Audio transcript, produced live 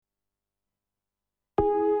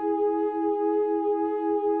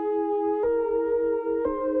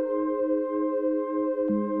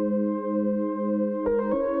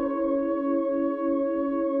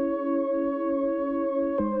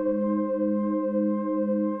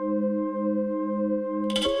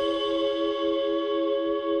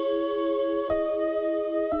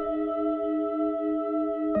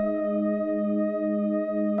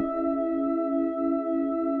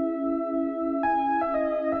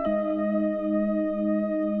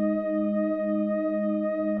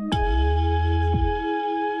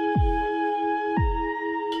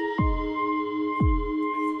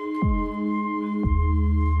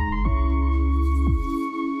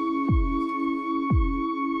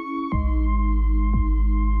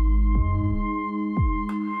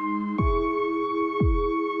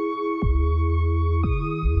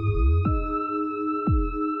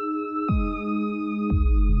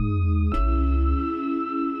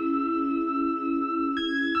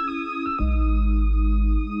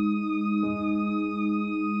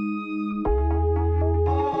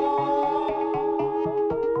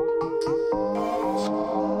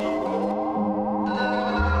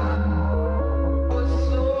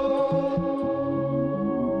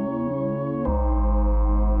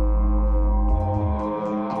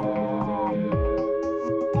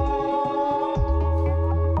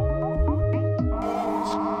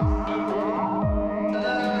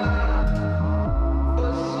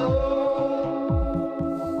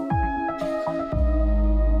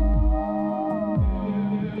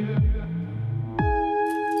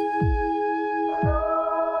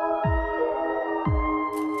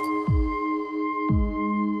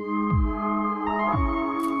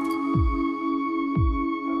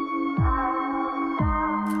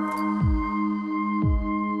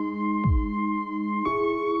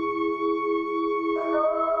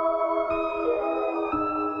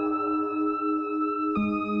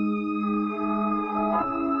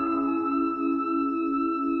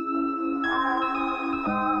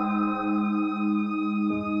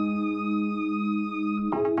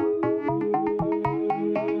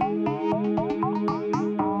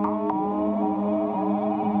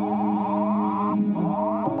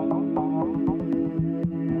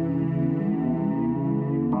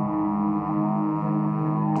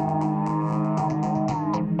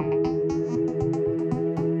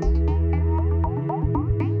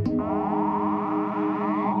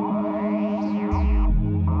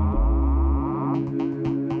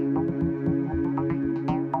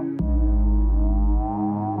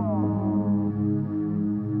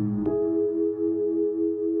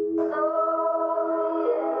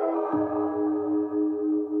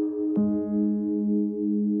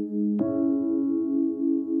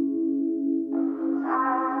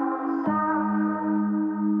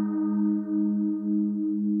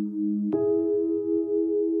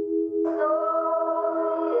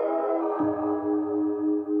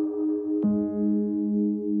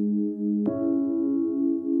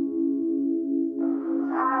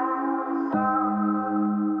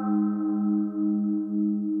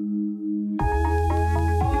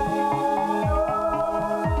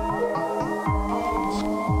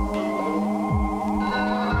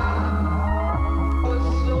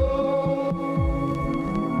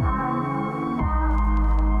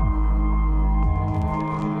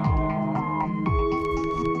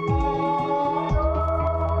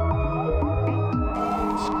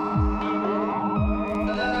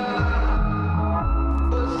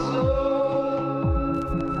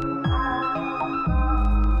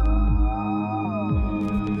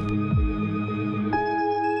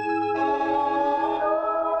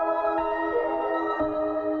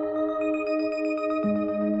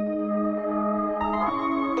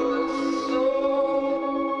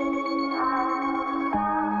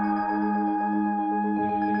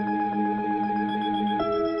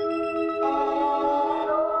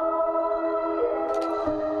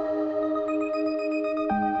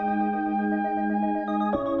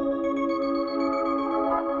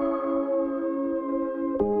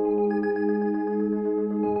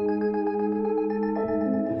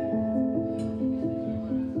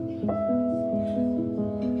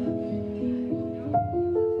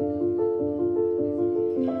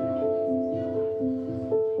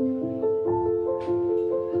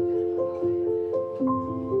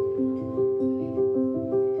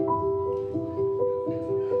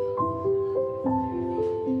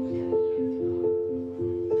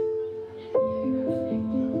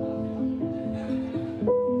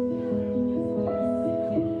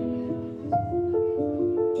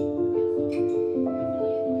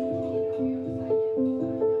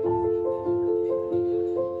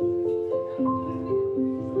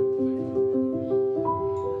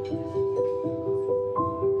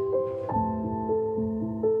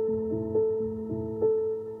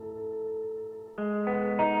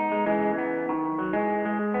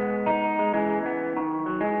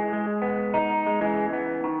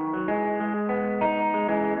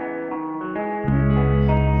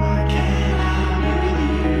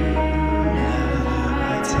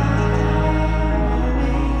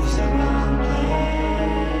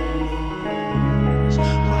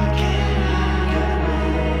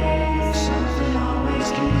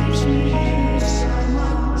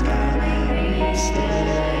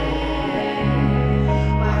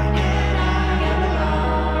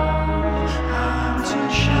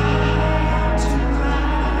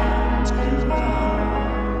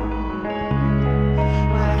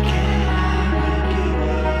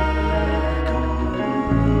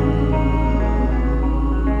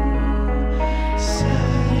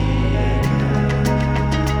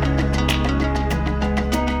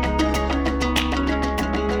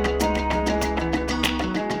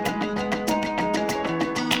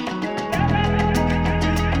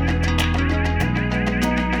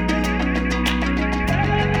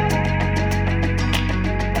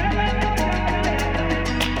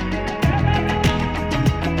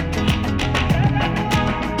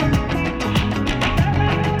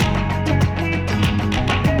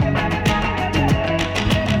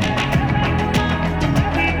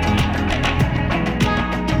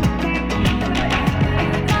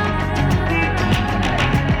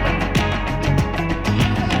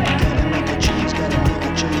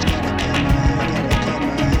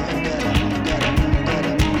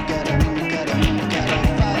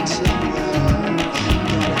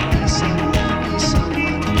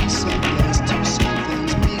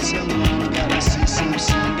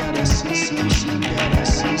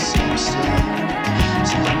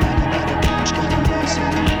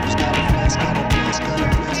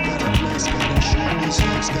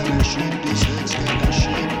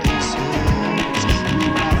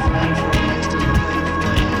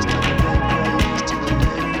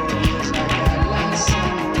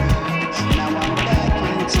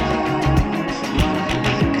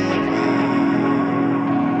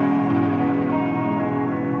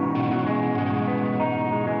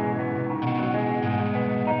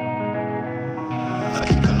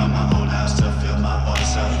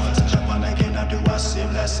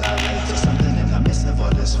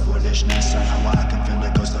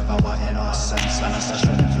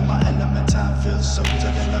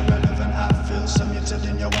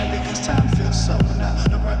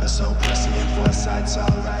foresight's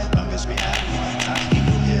alright, long as we have time.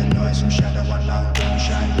 People hear noise from shadow one long gun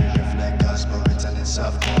shine. We reflect gospel written in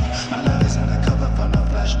softcore. Our love is undercover for no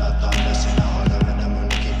flash, no thunder. Seen a hollow in the moon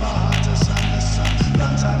to keep our hearts a sun. The sun,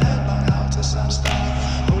 long time headlong out to some star.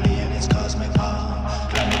 Holy in its cosmic palm.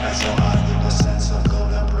 Climbing back so hard with a sense of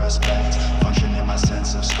golden prospect. Function in my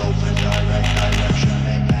sense of scope and direct direction.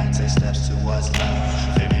 Make man take steps towards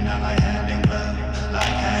love. Feeling out like hand in glove, like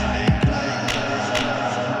hand in glove.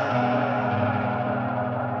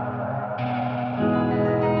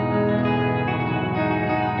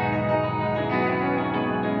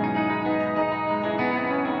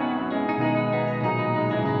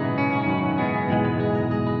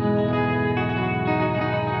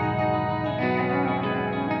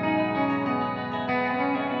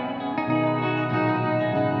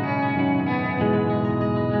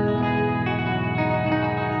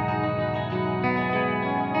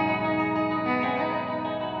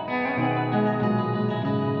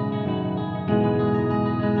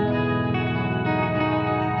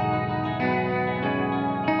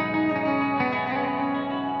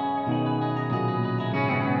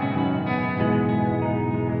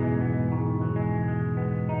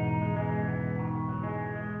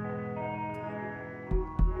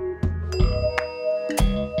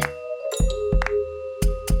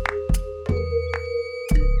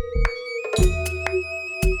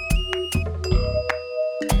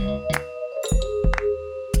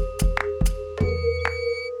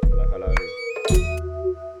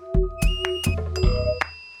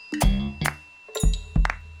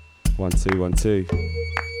 One, two.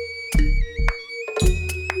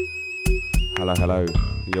 Hello.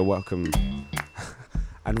 You're welcome.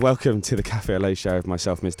 And welcome to the Café Au Lait show with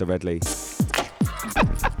myself, Mr. Redley.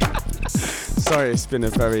 Sorry, it's been a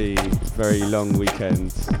very, very long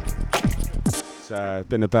weekend. It's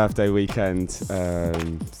been a birthday weekend,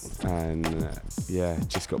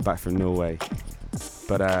 just got back from Norway.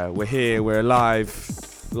 But we're here, we're live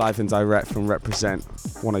and direct from Reprezent,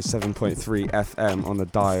 107.3 FM on the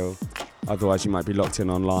dial. Otherwise, you might be locked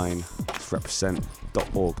in online. It's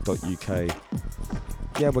reprezent.org.uk.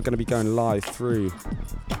 Yeah, we're going to be going live through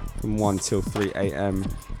from 1 till 3 a.m.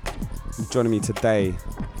 Joining me today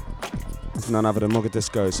is none other than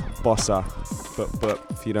Mogadisco's Bosa. But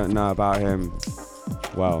if you don't know about him,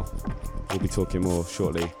 well, we'll be talking more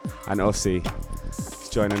shortly. And Ossie is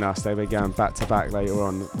joining us. They were going back to back later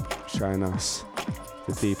on, showing us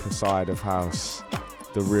the deeper side of house,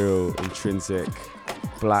 the real intrinsic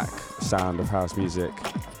black sound of house music,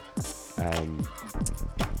 and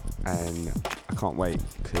I can't wait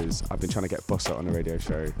because I've been trying to get Bosa on a radio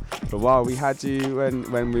show for a while. We had you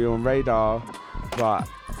when we were on Radar, but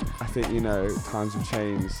I think times have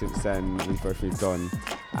changed since then. We've both moved on,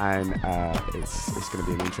 and it's going to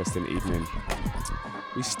be an interesting evening.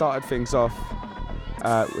 We started things off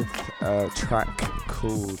with a track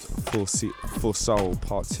called For Soul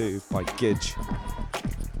Part 2 by Gidge.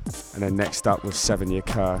 And then next up was 7 Year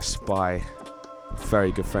Curse by a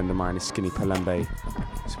very good friend of mine, Skinny Pelembé.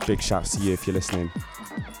 So big shouts to you if you're listening.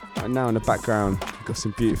 And now in the background, we've got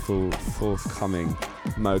some beautiful forthcoming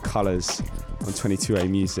Mo Colours on 22A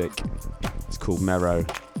Music. It's called Mero.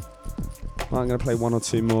 Well, I'm going to play one or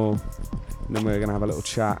two more, and then we're going to have a little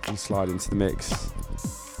chat and slide into the mix.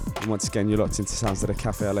 And once again, you're locked into sounds of the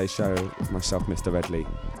Café Au Lait show with myself, Mr. Redley.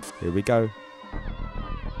 Here we go.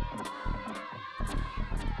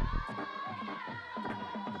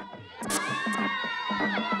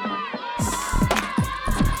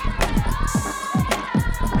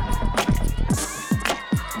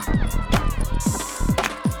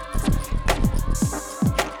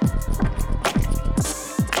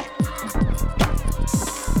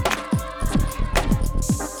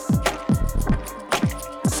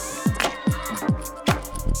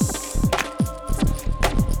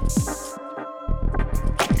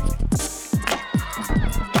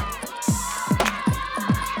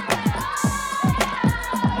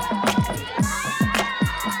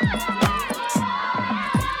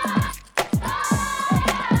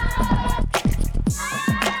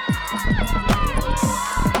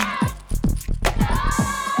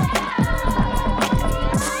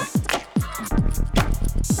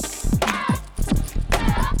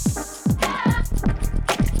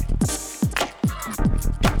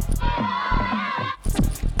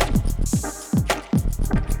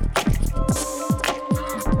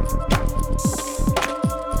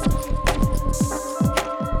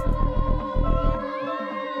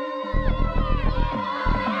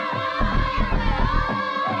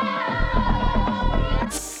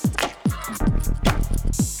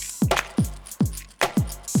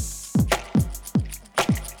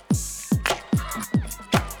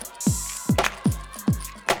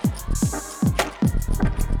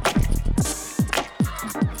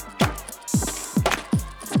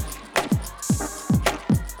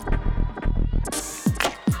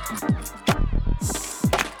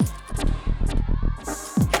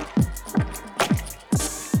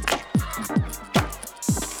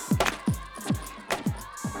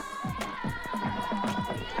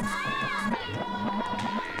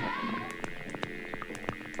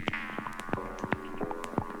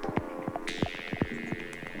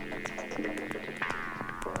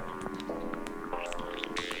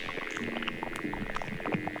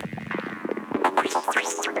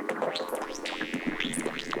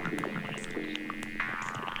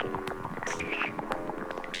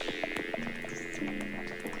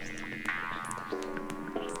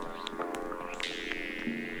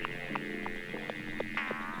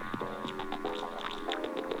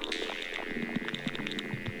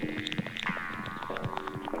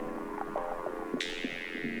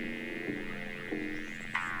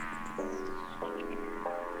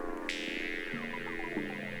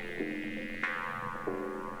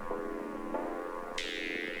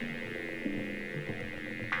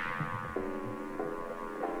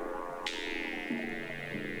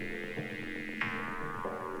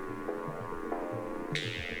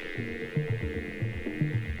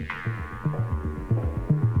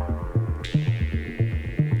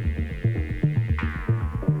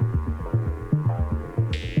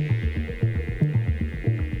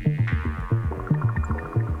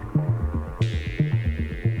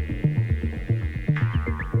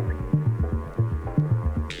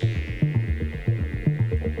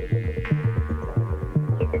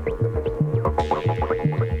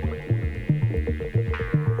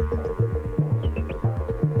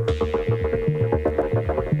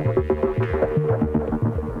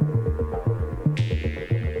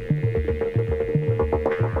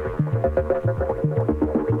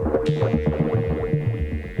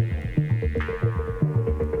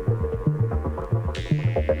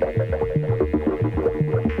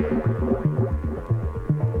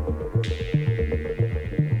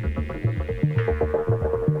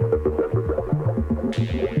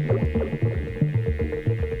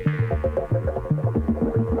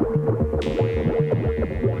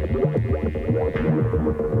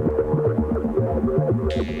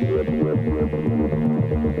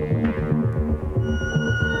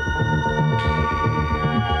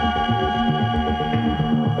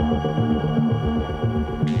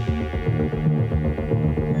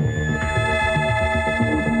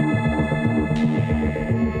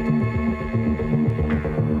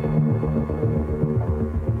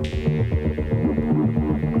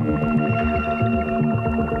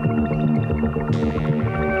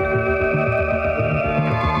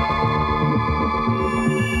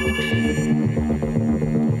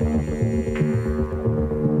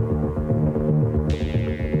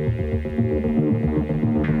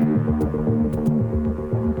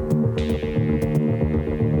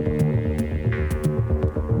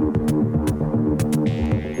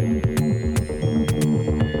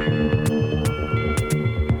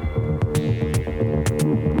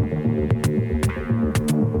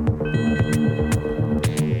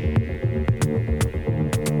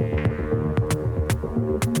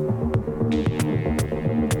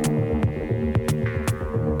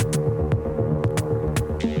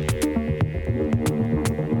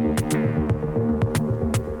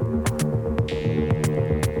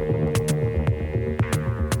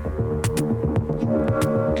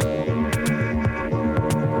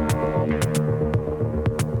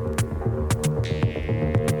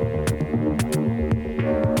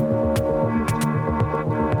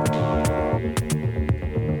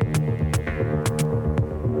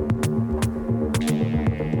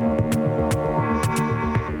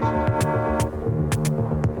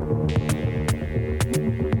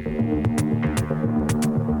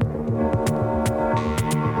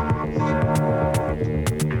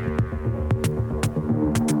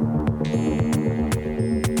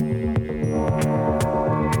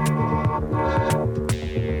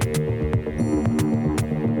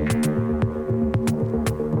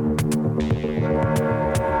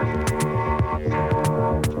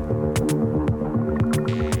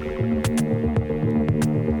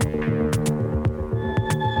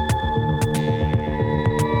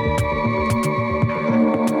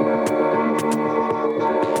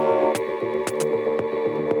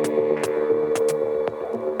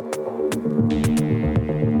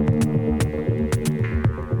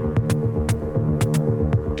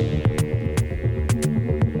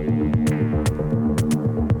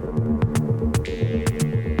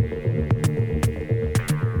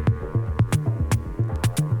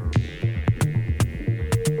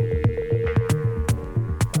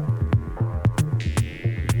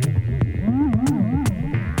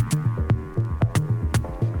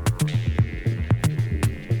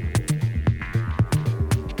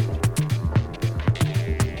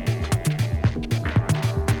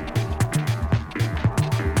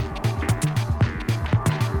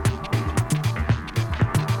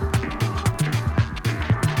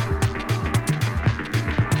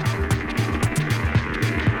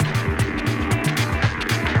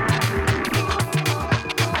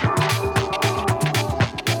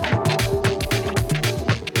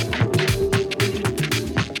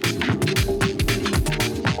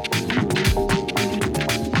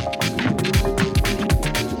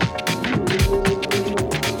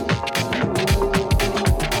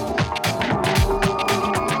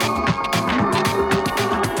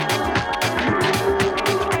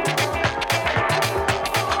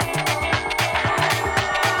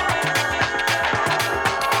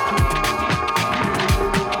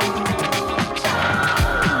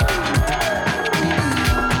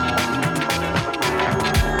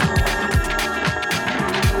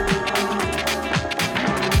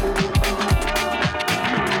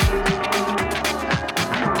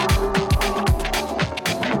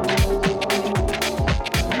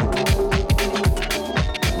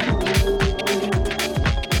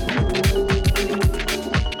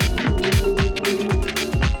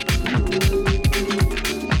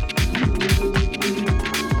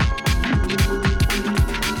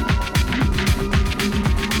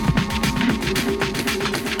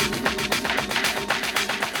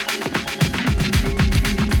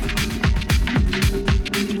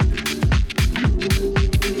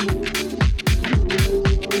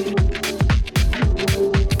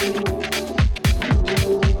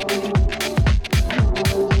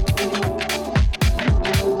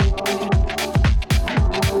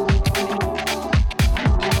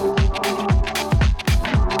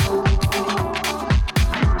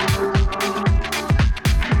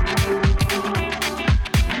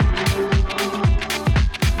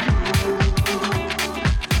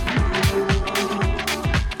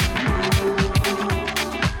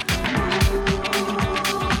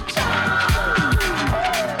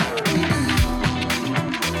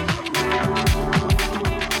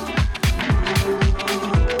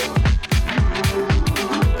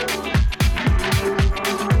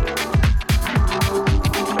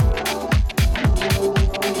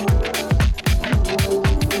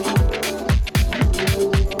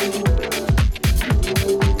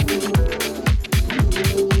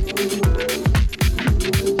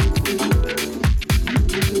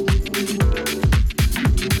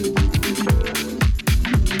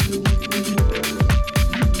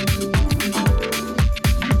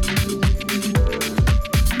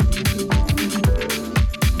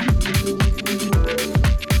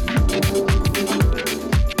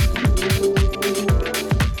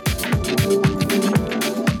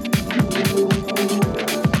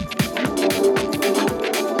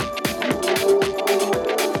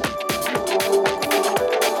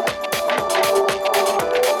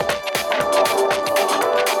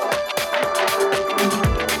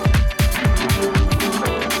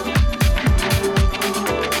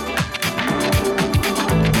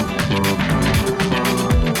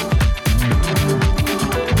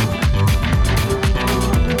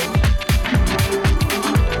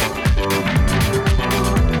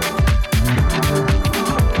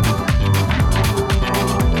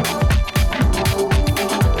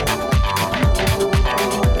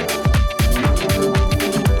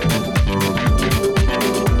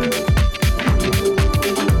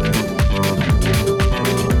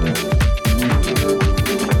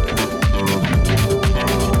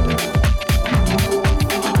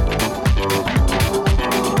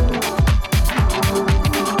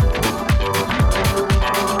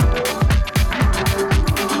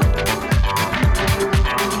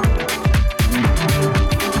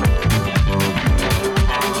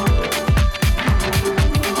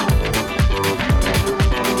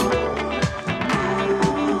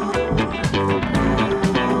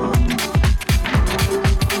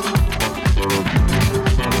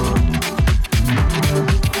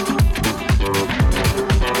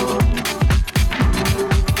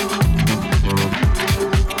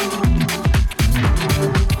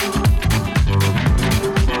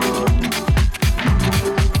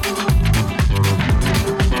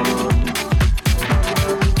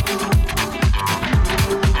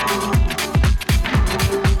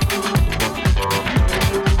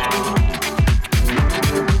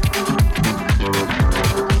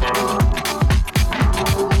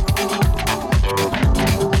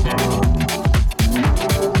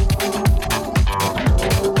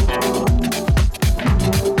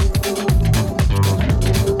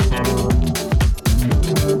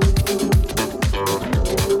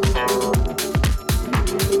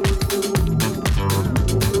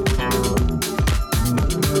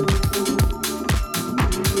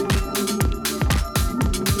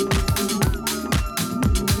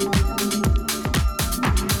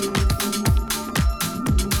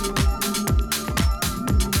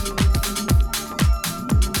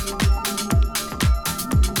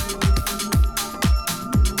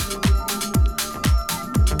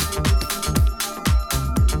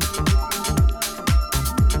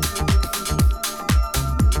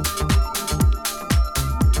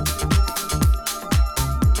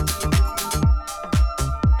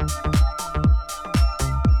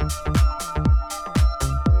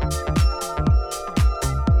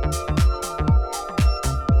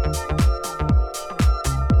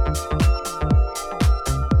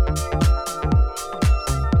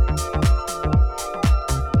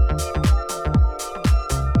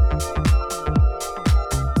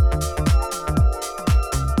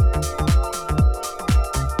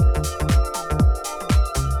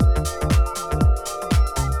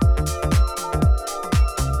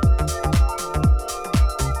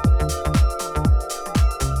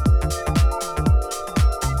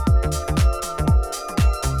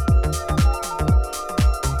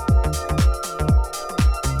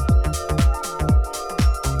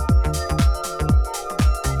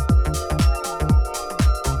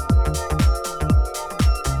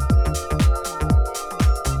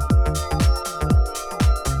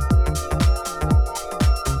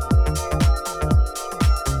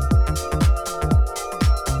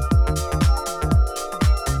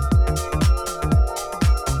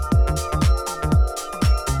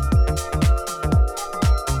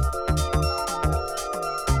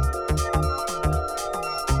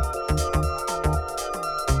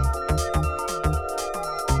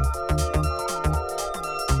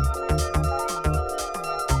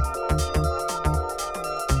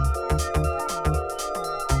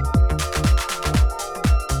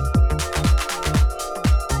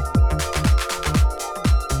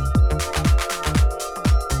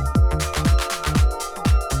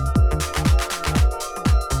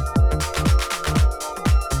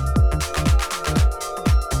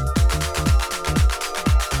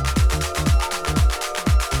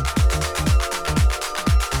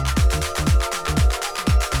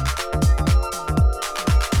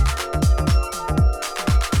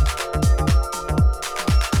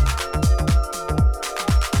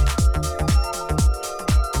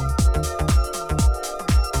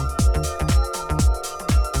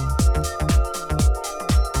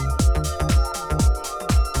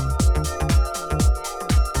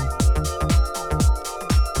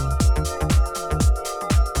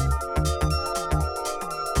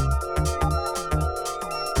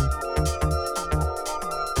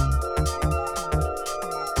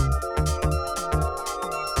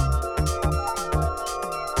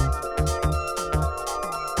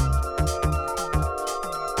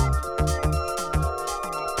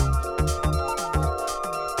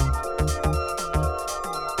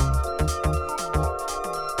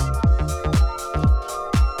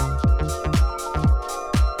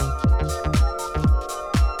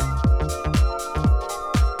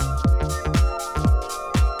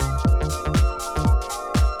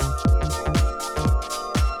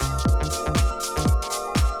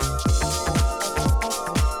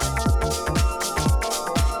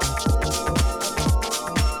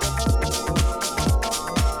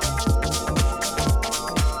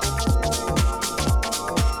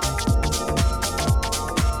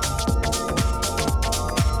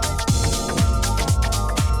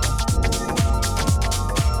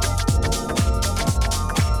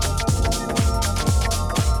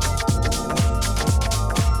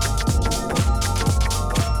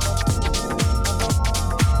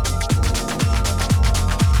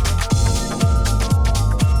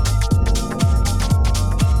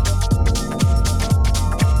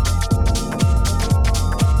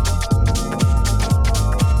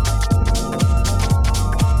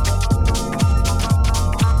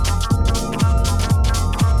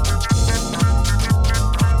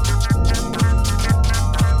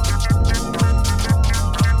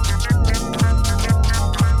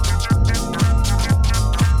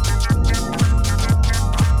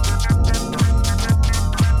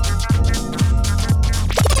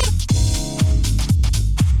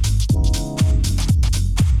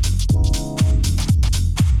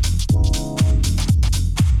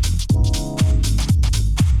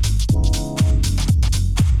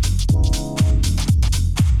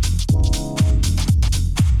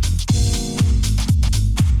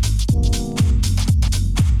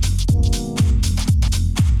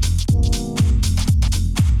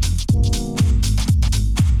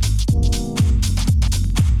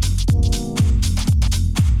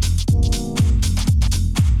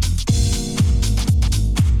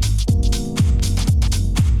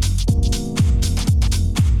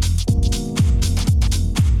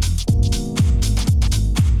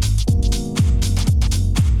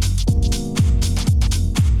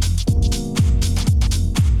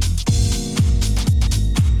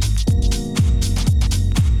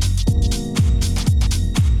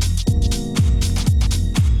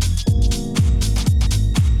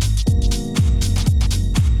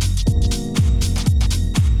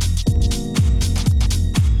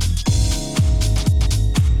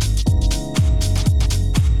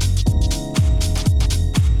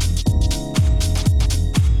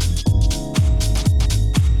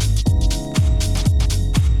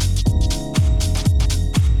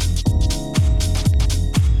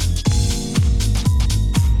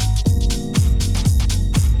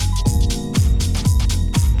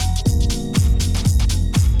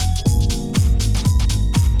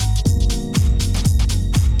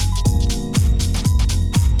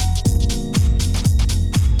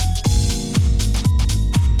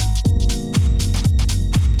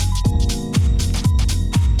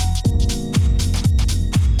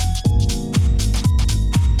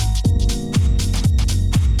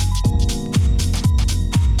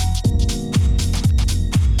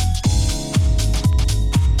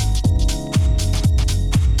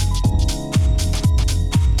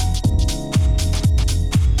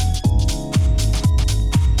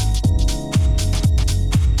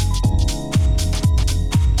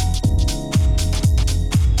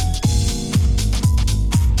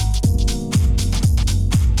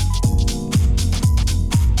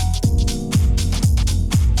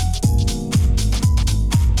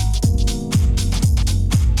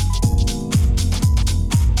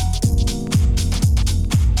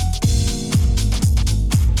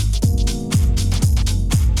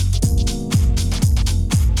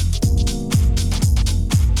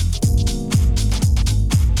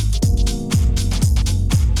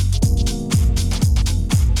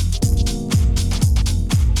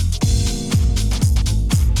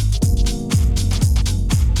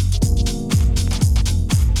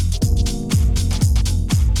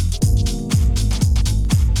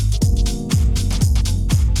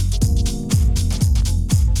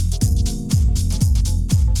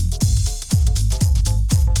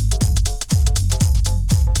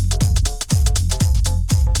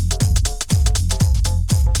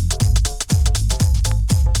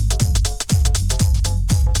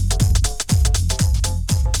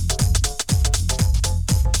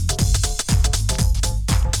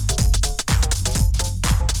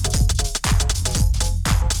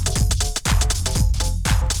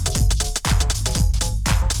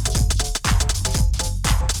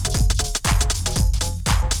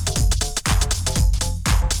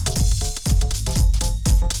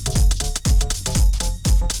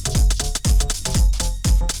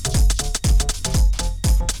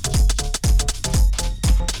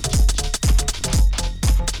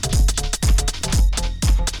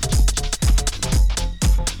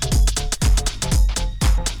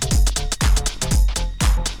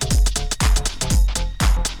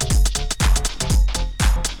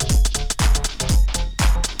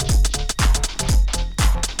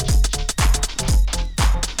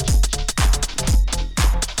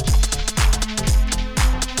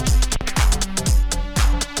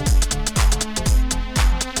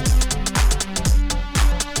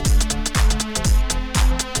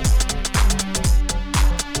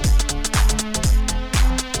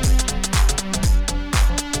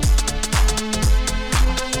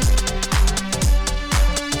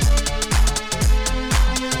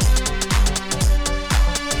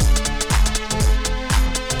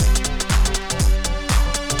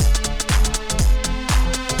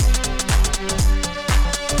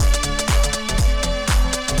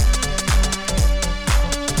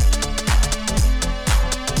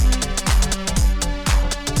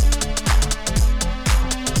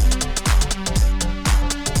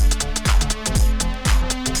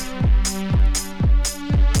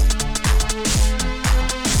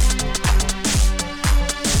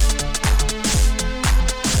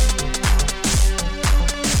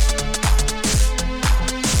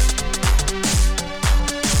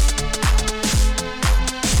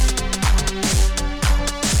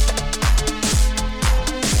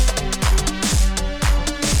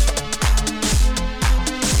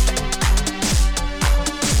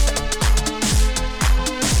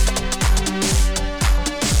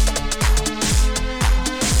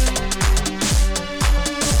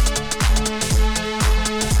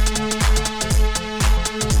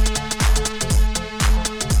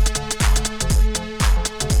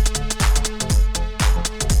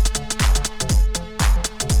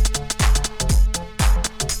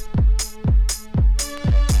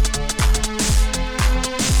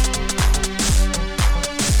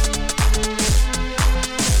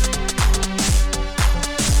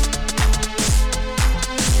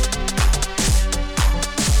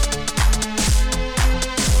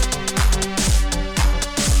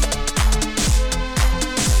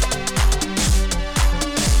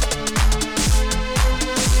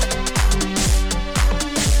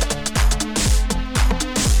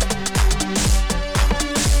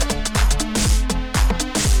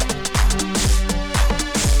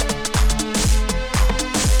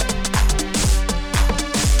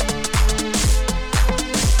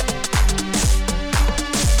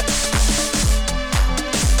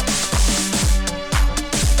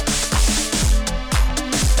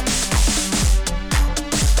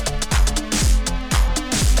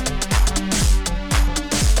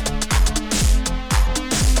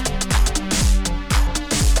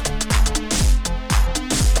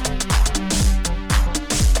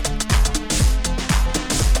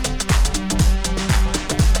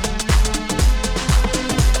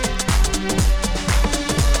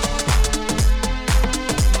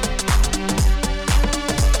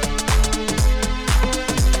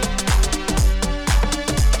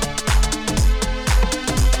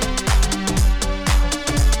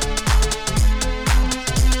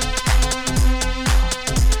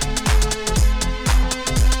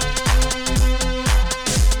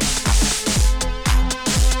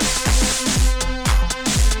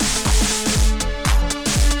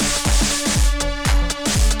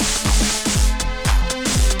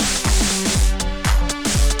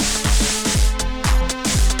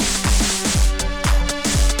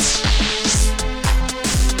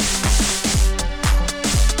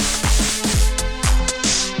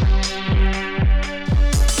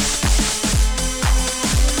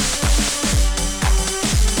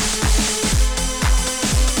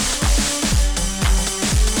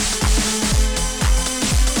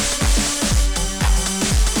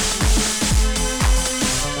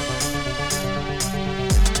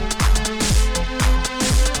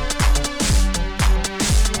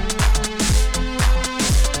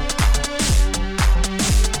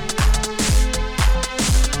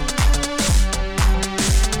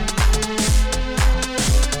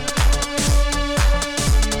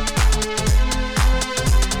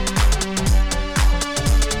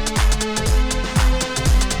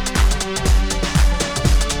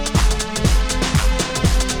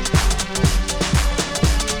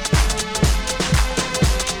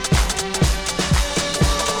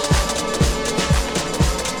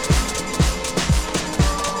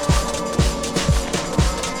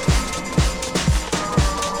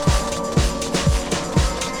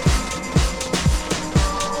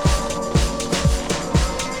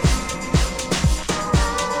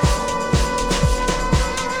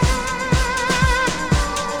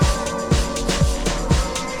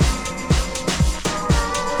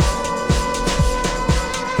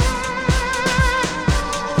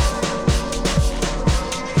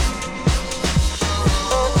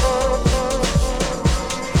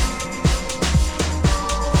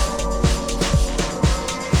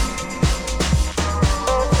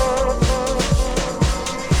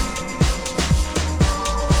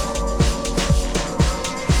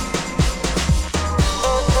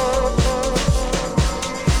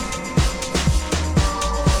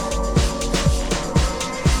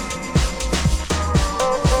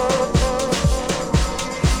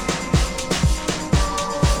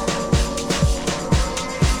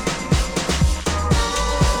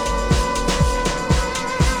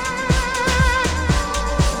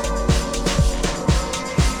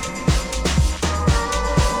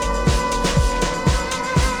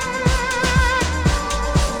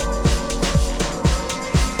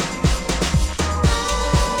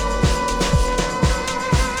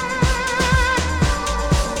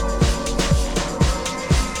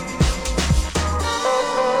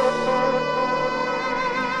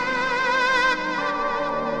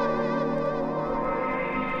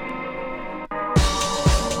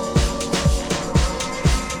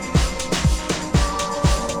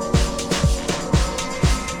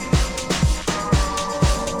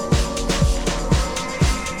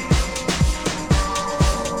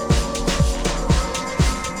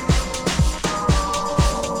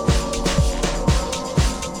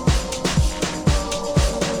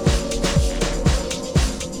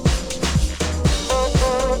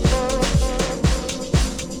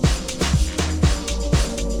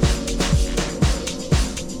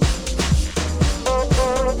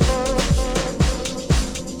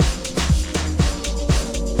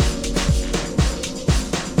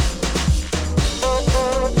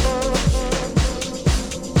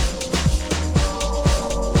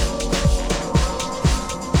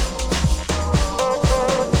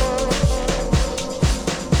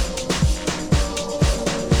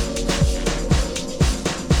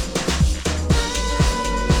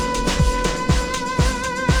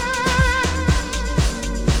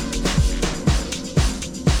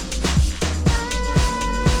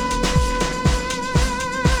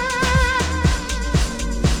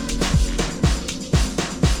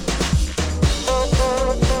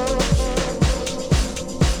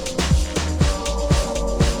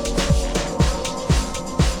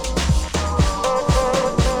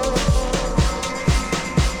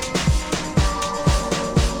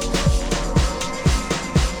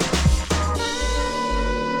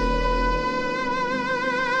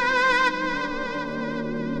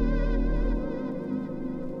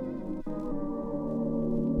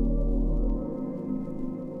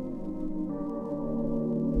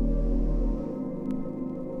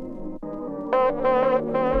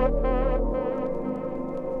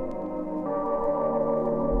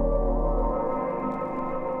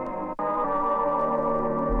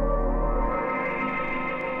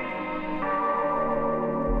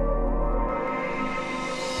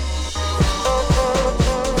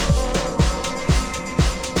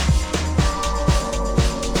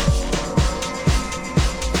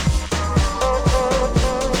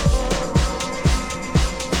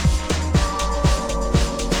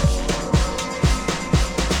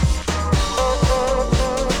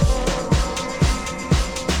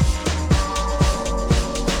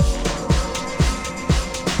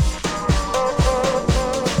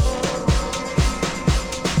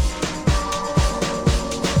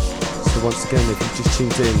 once again, if you've just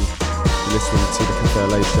tuned in, you're listening to the Café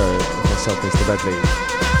Au Lait show with myself, Mr. Bedley.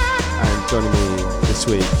 And joining me this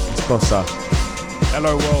week is Bosa.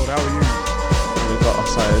 Hello world, how are you? And we've got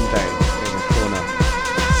Osayande in the corner,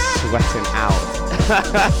 sweating out.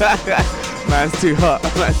 Man's too hot,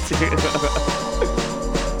 man's too hot.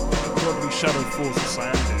 Lovely shadow force of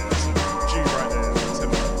Osayande. That's a G right there.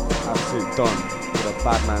 Absolute Don with a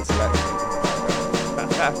bad man selection.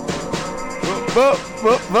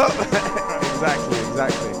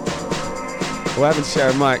 Exactly. We're having to share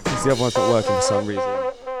a mic because the other one's not working for some reason.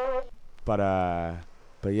 But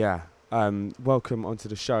yeah. Welcome onto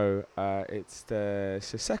the show. It's the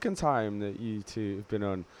second time that you two have been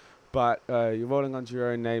on, but you're rolling under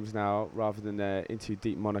your own names now rather than the Into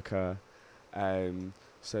Deep moniker.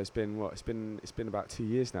 So it's been It's been about 2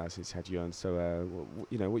 years now since I had you on. So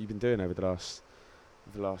what you've been doing over the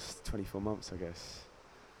last 24 months, I guess.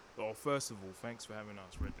 Well, first of all, thanks for having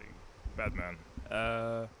us, Reddy. Bad man.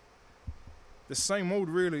 The same old,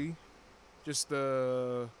 really. Just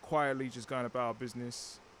quietly just going about our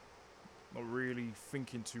business. Not really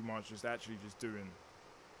thinking too much, just doing.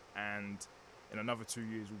 And in another 2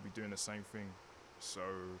 years, we'll be doing the same thing. So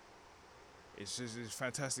it's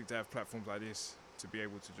fantastic to have platforms like this to be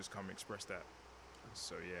able to just come express that.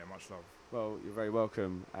 So yeah, much love. Well, you're very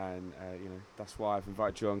welcome, and that's why I've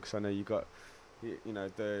invited you on, because I know you got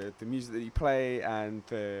the music that you play and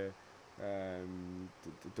the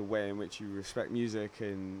way in which you respect music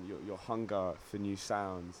and your hunger for new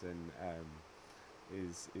sounds and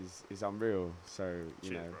is unreal. So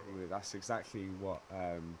that's exactly what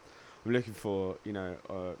I'm looking for.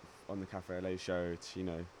 On the Café Au Lait show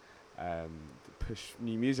to push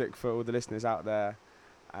new music for all the listeners out there,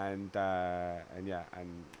 and I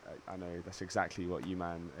know that's exactly what you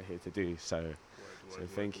man are here to do. So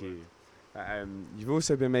thank you. You've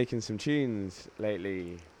also been making some tunes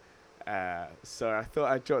lately, so I thought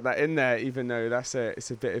I'd drop that in there, even though it's a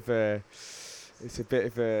bit of a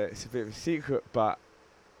secret. But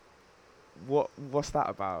what's that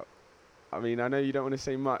about? I mean, I know you don't want to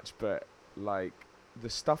say much, but like the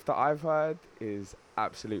stuff that I've heard is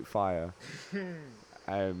absolute fire.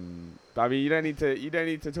 But I mean, you don't need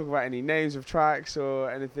to talk about any names of tracks or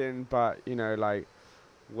anything. But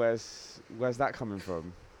where's that coming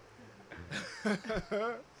from?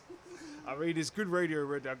 I mean, it's good radio,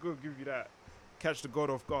 Reddy. I gotta give you that. Catch the god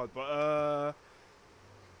off guard, but I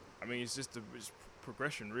mean, it's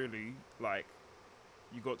progression, really. Like,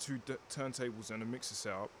 you got two turntables and a mixer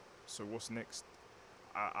setup. So what's next?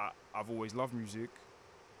 I've always loved music,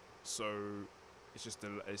 so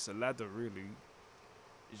it's a ladder, really.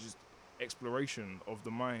 It's just exploration of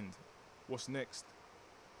the mind. What's next?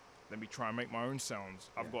 Let me try and make my own sounds.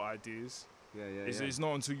 Yeah. I've got ideas. Yeah. It's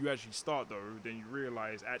not until you actually start, though, then you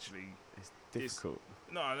realise actually it's difficult.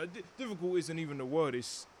 Difficult isn't even the word.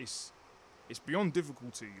 It's beyond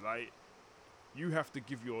difficulty. Like, you have to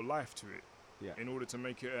give your life to it in order to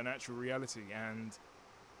make it an actual reality. And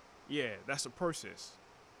yeah, that's a process.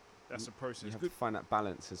 You have to find that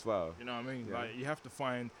balance as well. You know what I mean? Yeah. Like, you have to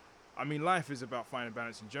find. I mean, life is about finding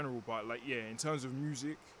balance in general, but in terms of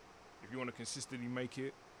music, if you want to consistently make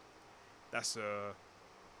it, that's a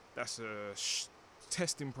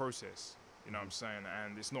testing process. You know what I'm saying?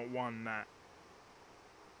 And it's not one that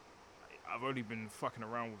I've only been fucking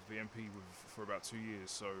around with the MP for about 2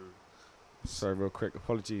 years. So real quick,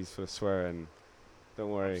 apologies for swearing.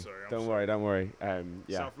 Don't worry. Don't worry.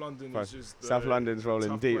 South London is just South London's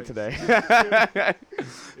rolling deep today.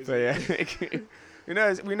 So yeah,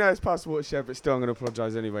 we know it's past the watershed, but still I'm gonna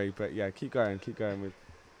apologise anyway. But yeah, keep going with.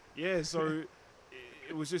 Yeah, so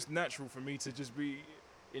it was just natural for me to just be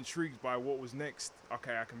intrigued by what was next.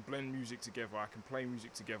 Okay, I can blend music together. I can play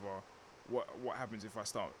music together. What happens if I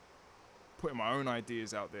start putting my own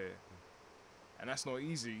ideas out there? And that's not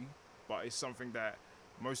easy, but it's something that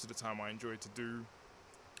most of the time I enjoy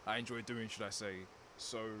doing, should I say.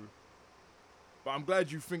 So, but I'm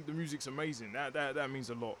glad you think the music's amazing. That means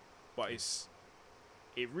a lot. But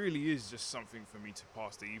it really is just something for me to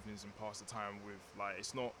pass the evenings and pass the time with. Like,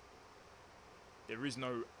 there's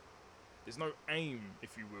no aim,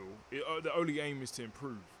 if you will. The only aim is to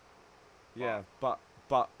improve. Yeah, but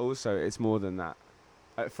also it's more than that.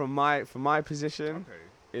 From my position,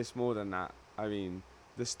 it's more than that. I mean,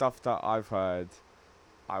 the stuff that I've heard,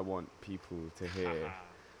 I want people to hear.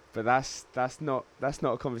 But that's not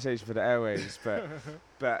a conversation for the airwaves.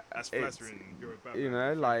 But that's flattering.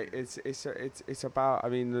 It's about. I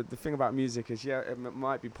mean, the thing about music is, it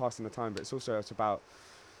might be passing the time, but it's about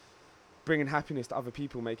bringing happiness to other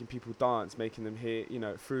people, making people dance, making them hear,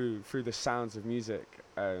 through the sounds of music.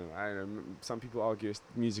 I don't know, some people argue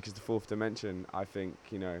music is the fourth dimension. I think,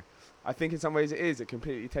 I think in some ways it is. It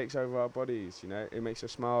completely takes over our bodies, It makes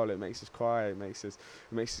us smile, it makes us cry, it makes us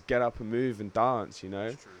get up and move and dance,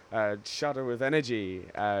 shudder with energy.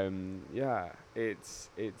 It's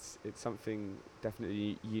something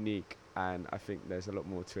definitely unique, and I think there's a lot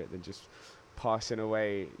more to it than just passing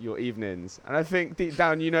away your evenings. And I think deep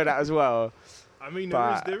down you know that as well. I mean,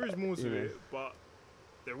 there is more to it, but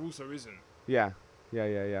there also isn't. Yeah.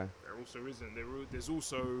 There also isn't. There's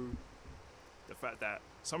also the fact that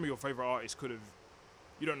some of your favorite artists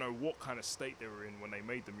you don't know what kind of state they were in when they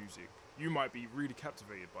made the music. You might be really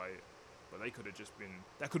captivated by it, but that could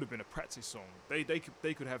have been a practice song. They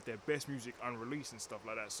could have their best music unreleased and stuff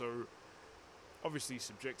like that. So obviously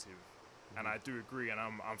subjective, and I do agree, and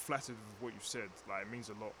I'm flattered with what you said. Like, it means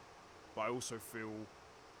a lot, but I also feel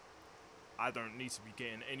I don't need to be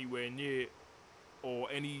getting anywhere near,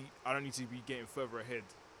 I don't need to be getting further ahead.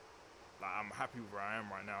 Like, I'm happy with where I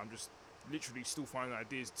am right now. I'm just literally still finding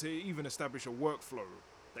ideas to even establish a workflow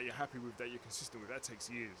that you're happy with, that you're consistent with. That takes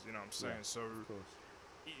years, you know what I'm saying? Yeah, so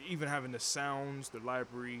even having the sounds, the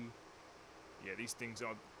library, these things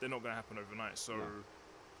they're not going to happen overnight. So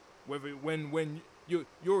when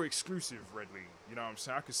you're exclusive, Redley, you know what I'm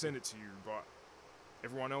saying? I could send it to you, but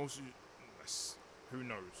everyone else, who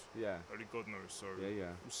knows? Yeah. Only God knows. So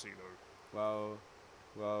we'll see though.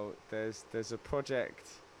 Well, there's a project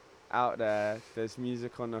out there. There's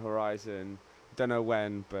music on the horizon. Don't know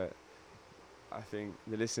when, but I think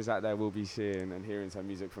the listeners out there will be seeing and hearing some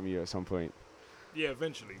music from you at some point. Yeah,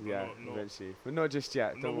 eventually. But eventually, but not just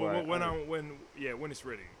yet. Don't worry. When it's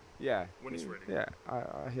ready. Yeah. When it's ready. Yeah,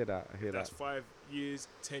 I hear that. That's 5 years,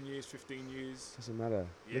 10 years, 15 years. Doesn't matter.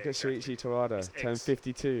 Look at Shuichi Tawada, turned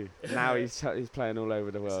 52. Now he's playing all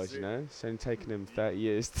over the world, It's only taken him 30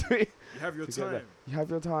 years to You have your time. You have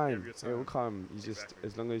your time. It will come. You just,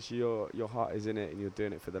 as long as your heart is in it and you're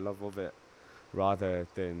doing it for the love of it, rather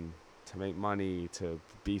than to make money, to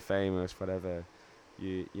be famous, whatever,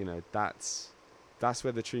 that's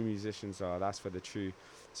where the true musicians are. That's where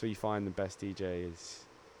you find the best DJs,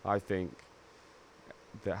 I think,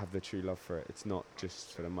 that have the true love for it. It's not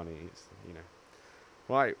just for the money. It's,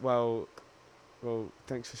 Right. Well,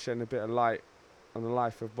 thanks for shedding a bit of light on the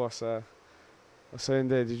life of Bosa.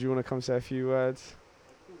 Osayande, did you want to come say a few words?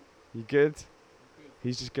 You good?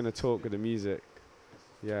 He's just gonna talk with the music.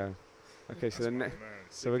 Yeah. Okay.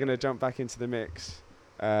 So we're gonna jump back into the mix.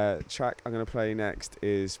 Track I'm gonna play next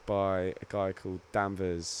is by a guy called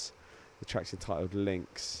Danvers. The track's entitled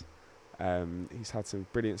Links. He's had some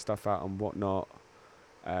brilliant stuff out on Whatnot.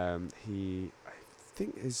 I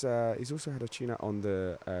think he's also had a tune out on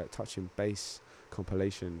the Touching Bass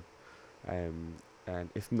compilation. And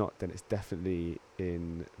if not, then it's definitely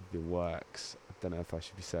in the works. I don't know if I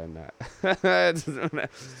should be saying that.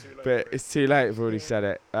 But it's too late. I've already said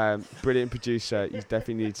it. Brilliant producer. You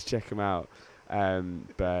definitely need to check him out.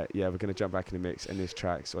 But yeah, we're going to jump back in the mix. And this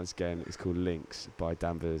track, once again, is called Links by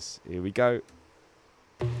Danvers. Here we go.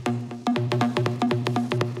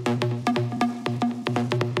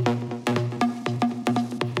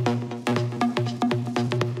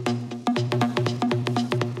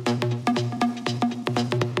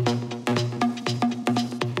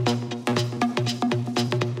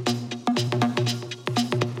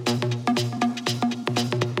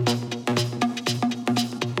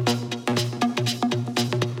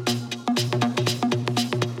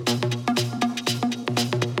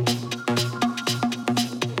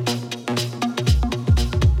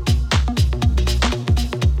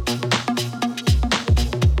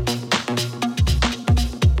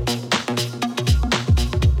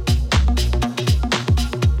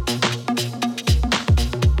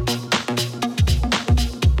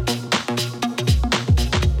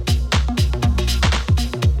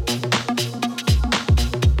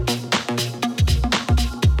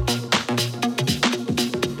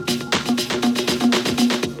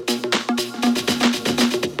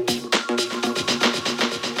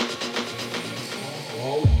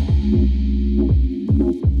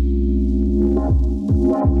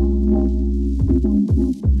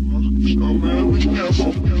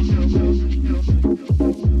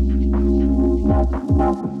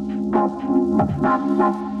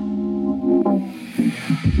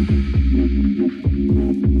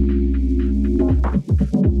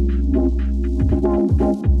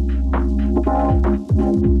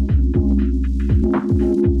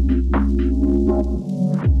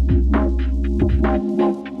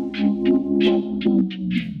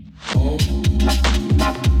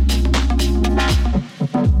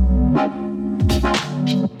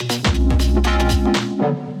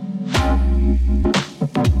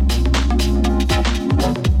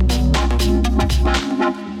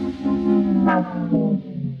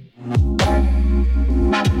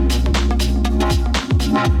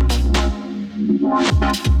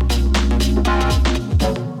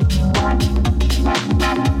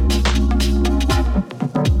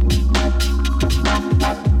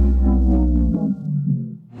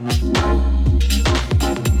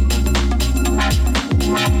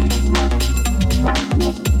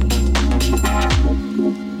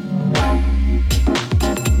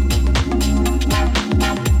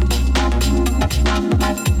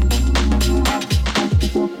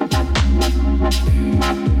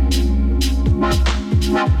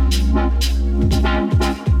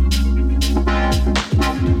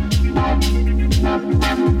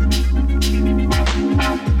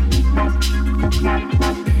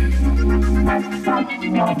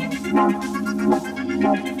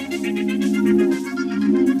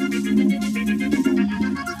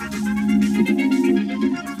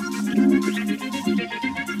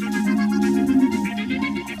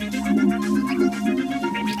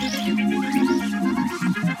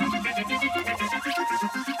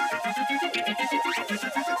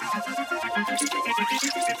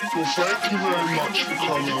 Thank you very much for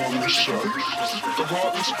coming on the show. The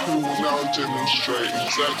Heartless Crew will now demonstrate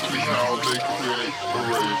exactly how they create a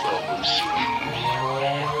rave atmosphere.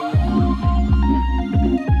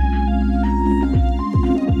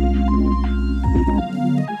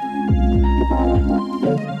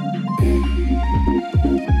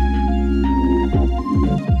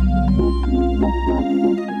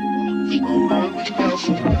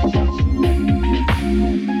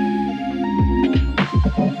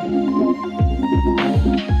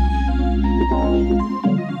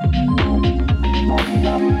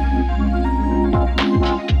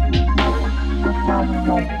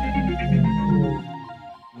 Thank you.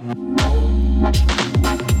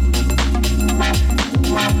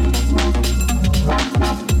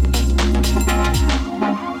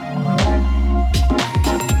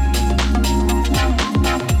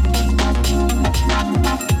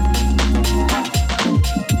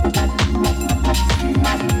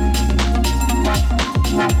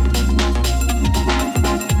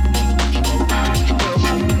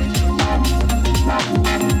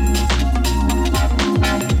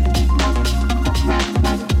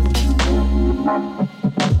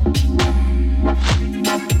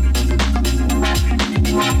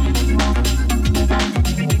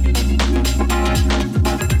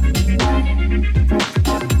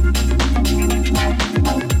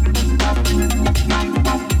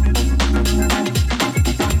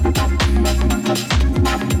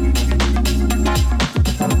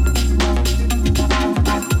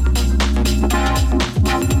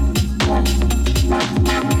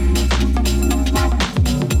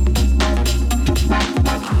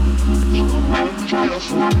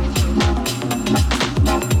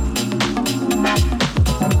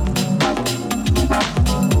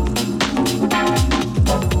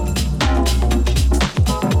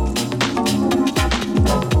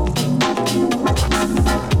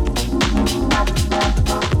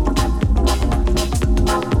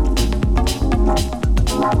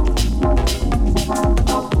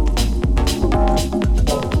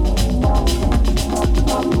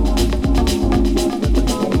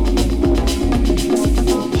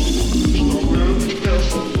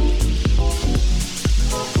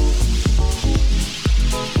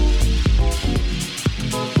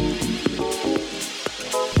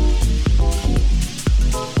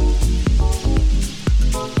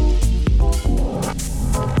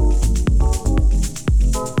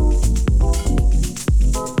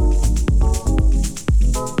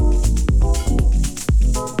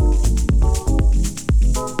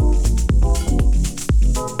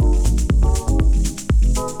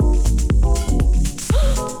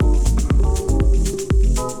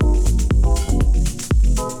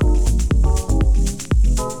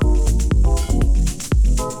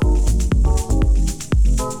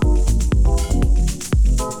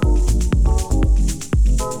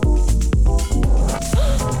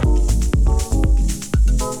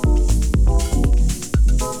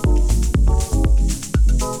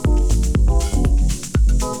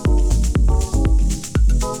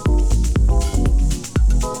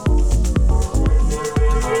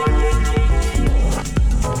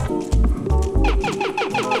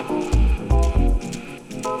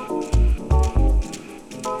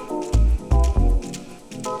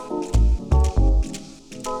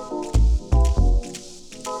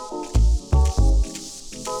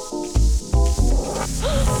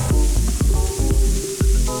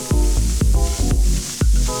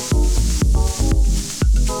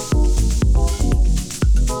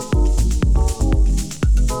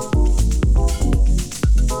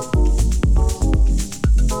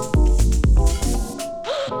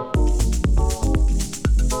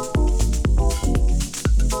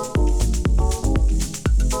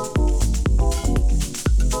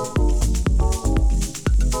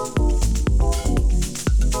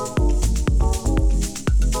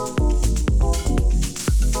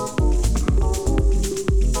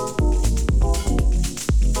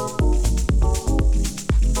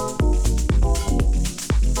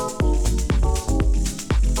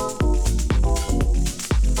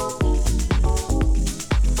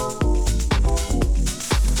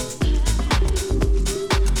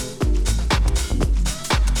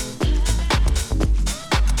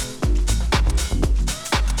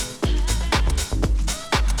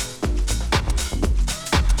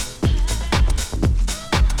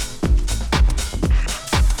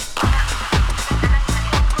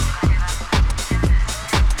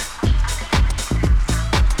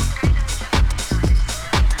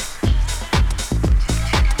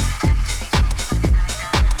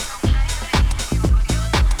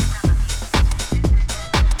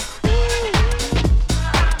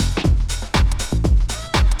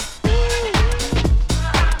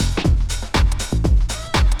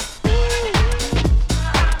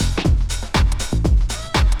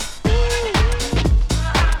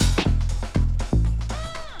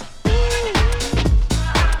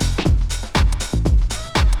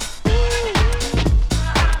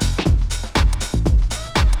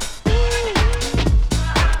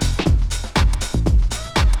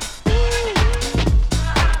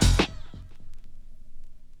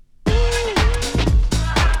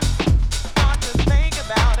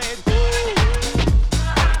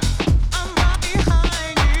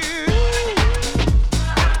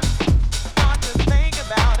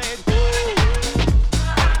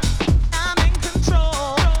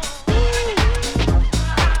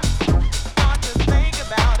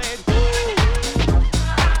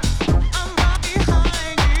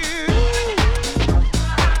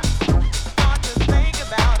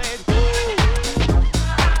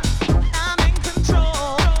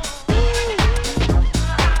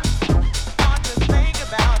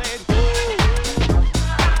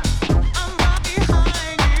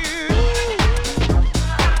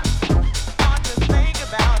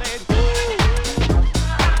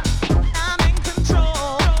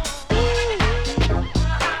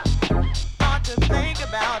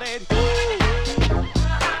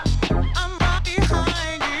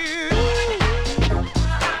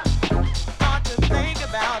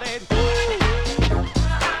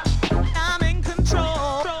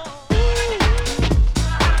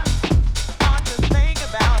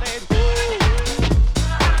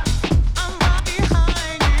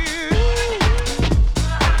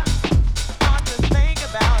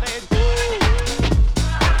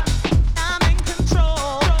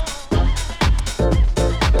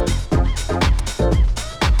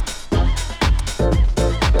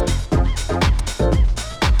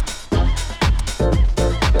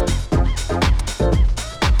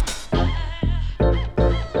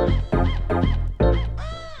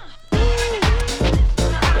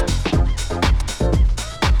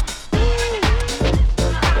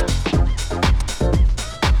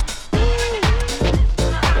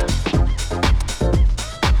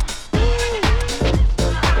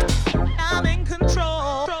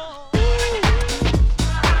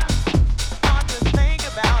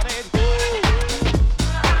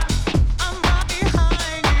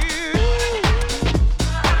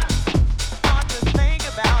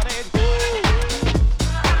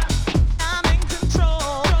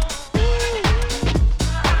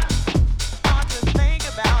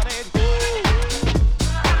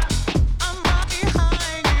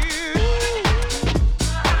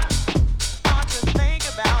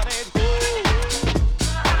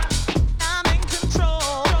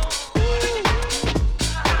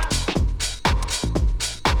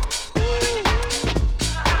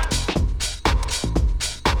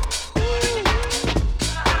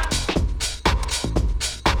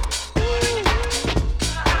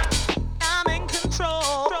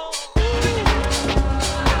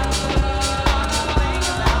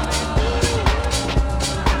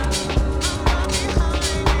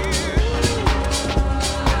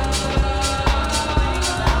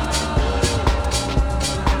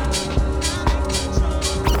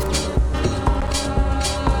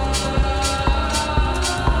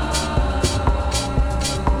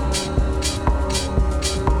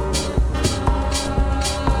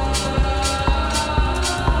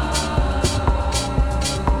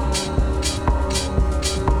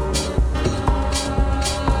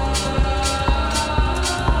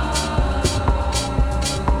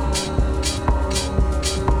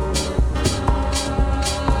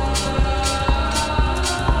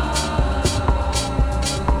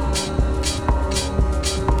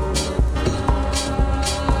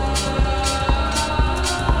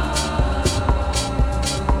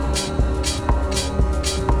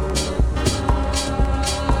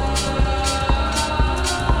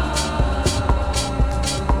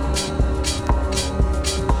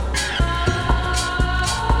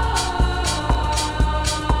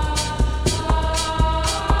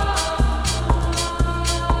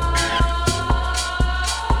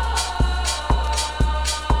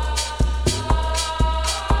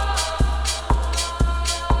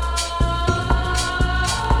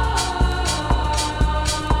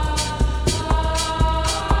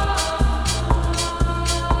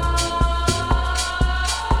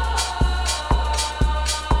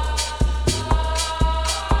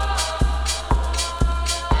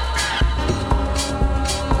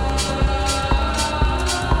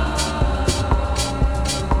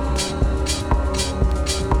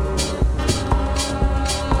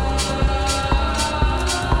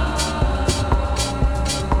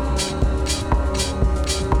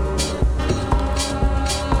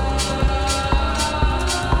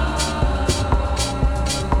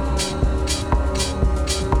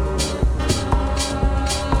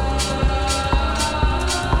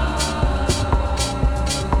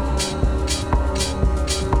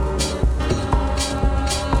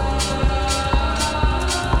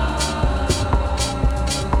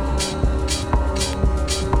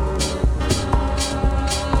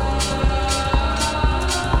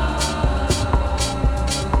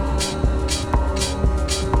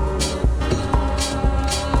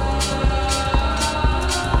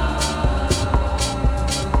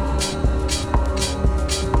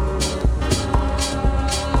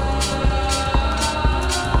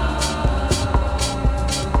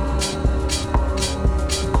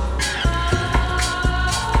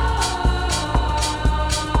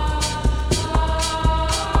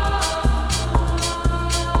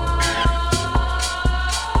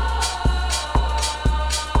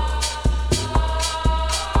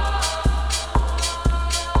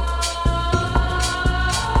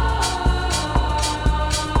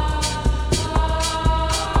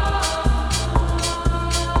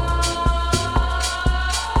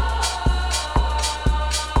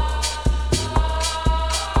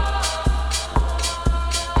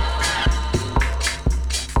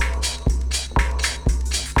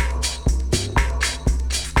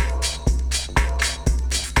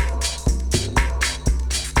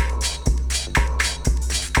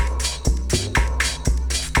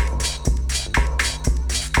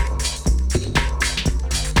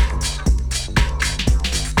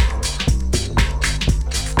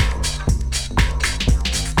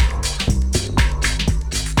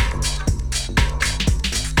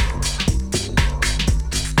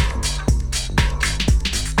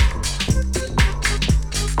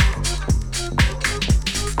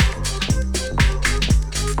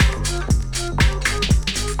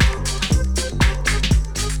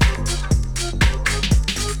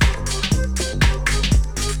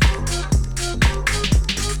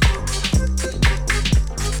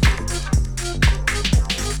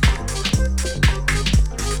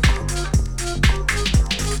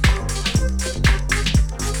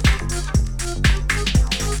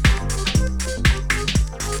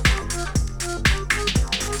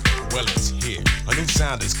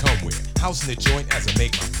 House in the joint as I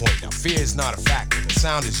make my point. Now fear is not a factor, the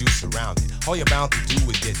sound is you surrounded. All you're bound to do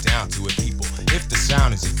is get down to it, people. If the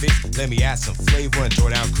sound is a fit, let me add some flavor and throw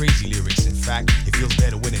down crazy lyrics. In fact, it feels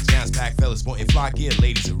better when the jam's packed. Fellas wanting fly gear,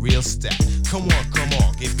 ladies a real step. Come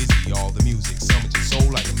on, get busy, y'all. The music summons your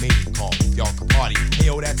soul like a mating call. Y'all can party, hey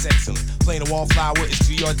yo, that's excellent. Playing a wallflower is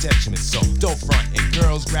to your detriment, so don't front. And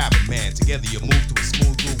girls, grab a man. Together you move to a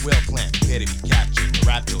smooth groove, well planned. Prepare to be captured. The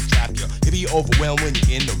rap you'll trap you. You'll be overwhelmed when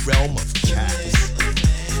you're in the realm of cats.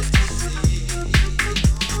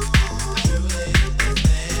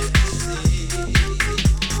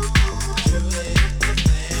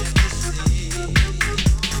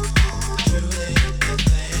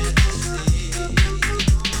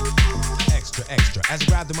 Extra. As I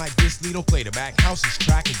grab the mic, this lead, don't play the back. House is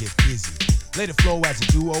track and get busy. Let it flow as a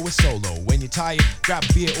duo or solo. When you're tired, grab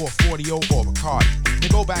a beer or a 40 or Bacardi.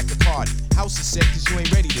 Then go back to party. House is set cause you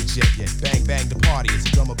ain't ready to jet yet. Bang, bang the party as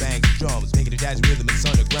the drummer bangs the drums. Making the jazz rhythm, it's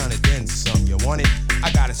underground and then some. You want it?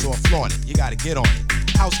 I got it, so I flaunt it. You gotta get on it.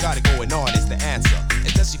 House got it going on is the answer.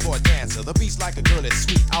 Especially for a dancer. The beat's like a girl that's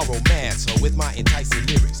sweet, I'll romance her with my enticing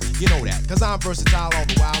lyrics. You know that, cause I'm versatile all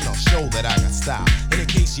the while, and I'll show that I got style. And in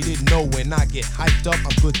case you didn't know, when I get hyped up,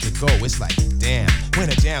 I'm good to go. It's like, damn, when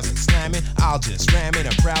a jam's like slamming, I'll just ram in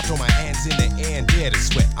a crowd, throw my hands in the air and dare to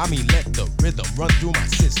sweat. I mean, let the rhythm run through my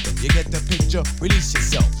system. You get the picture? Release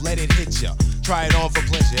yourself, let it hit ya. Try it on for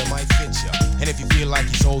pleasure, it might fit ya. And if you feel like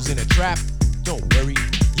your soul's in a trap, don't worry,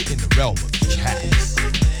 you're in the realm of cats.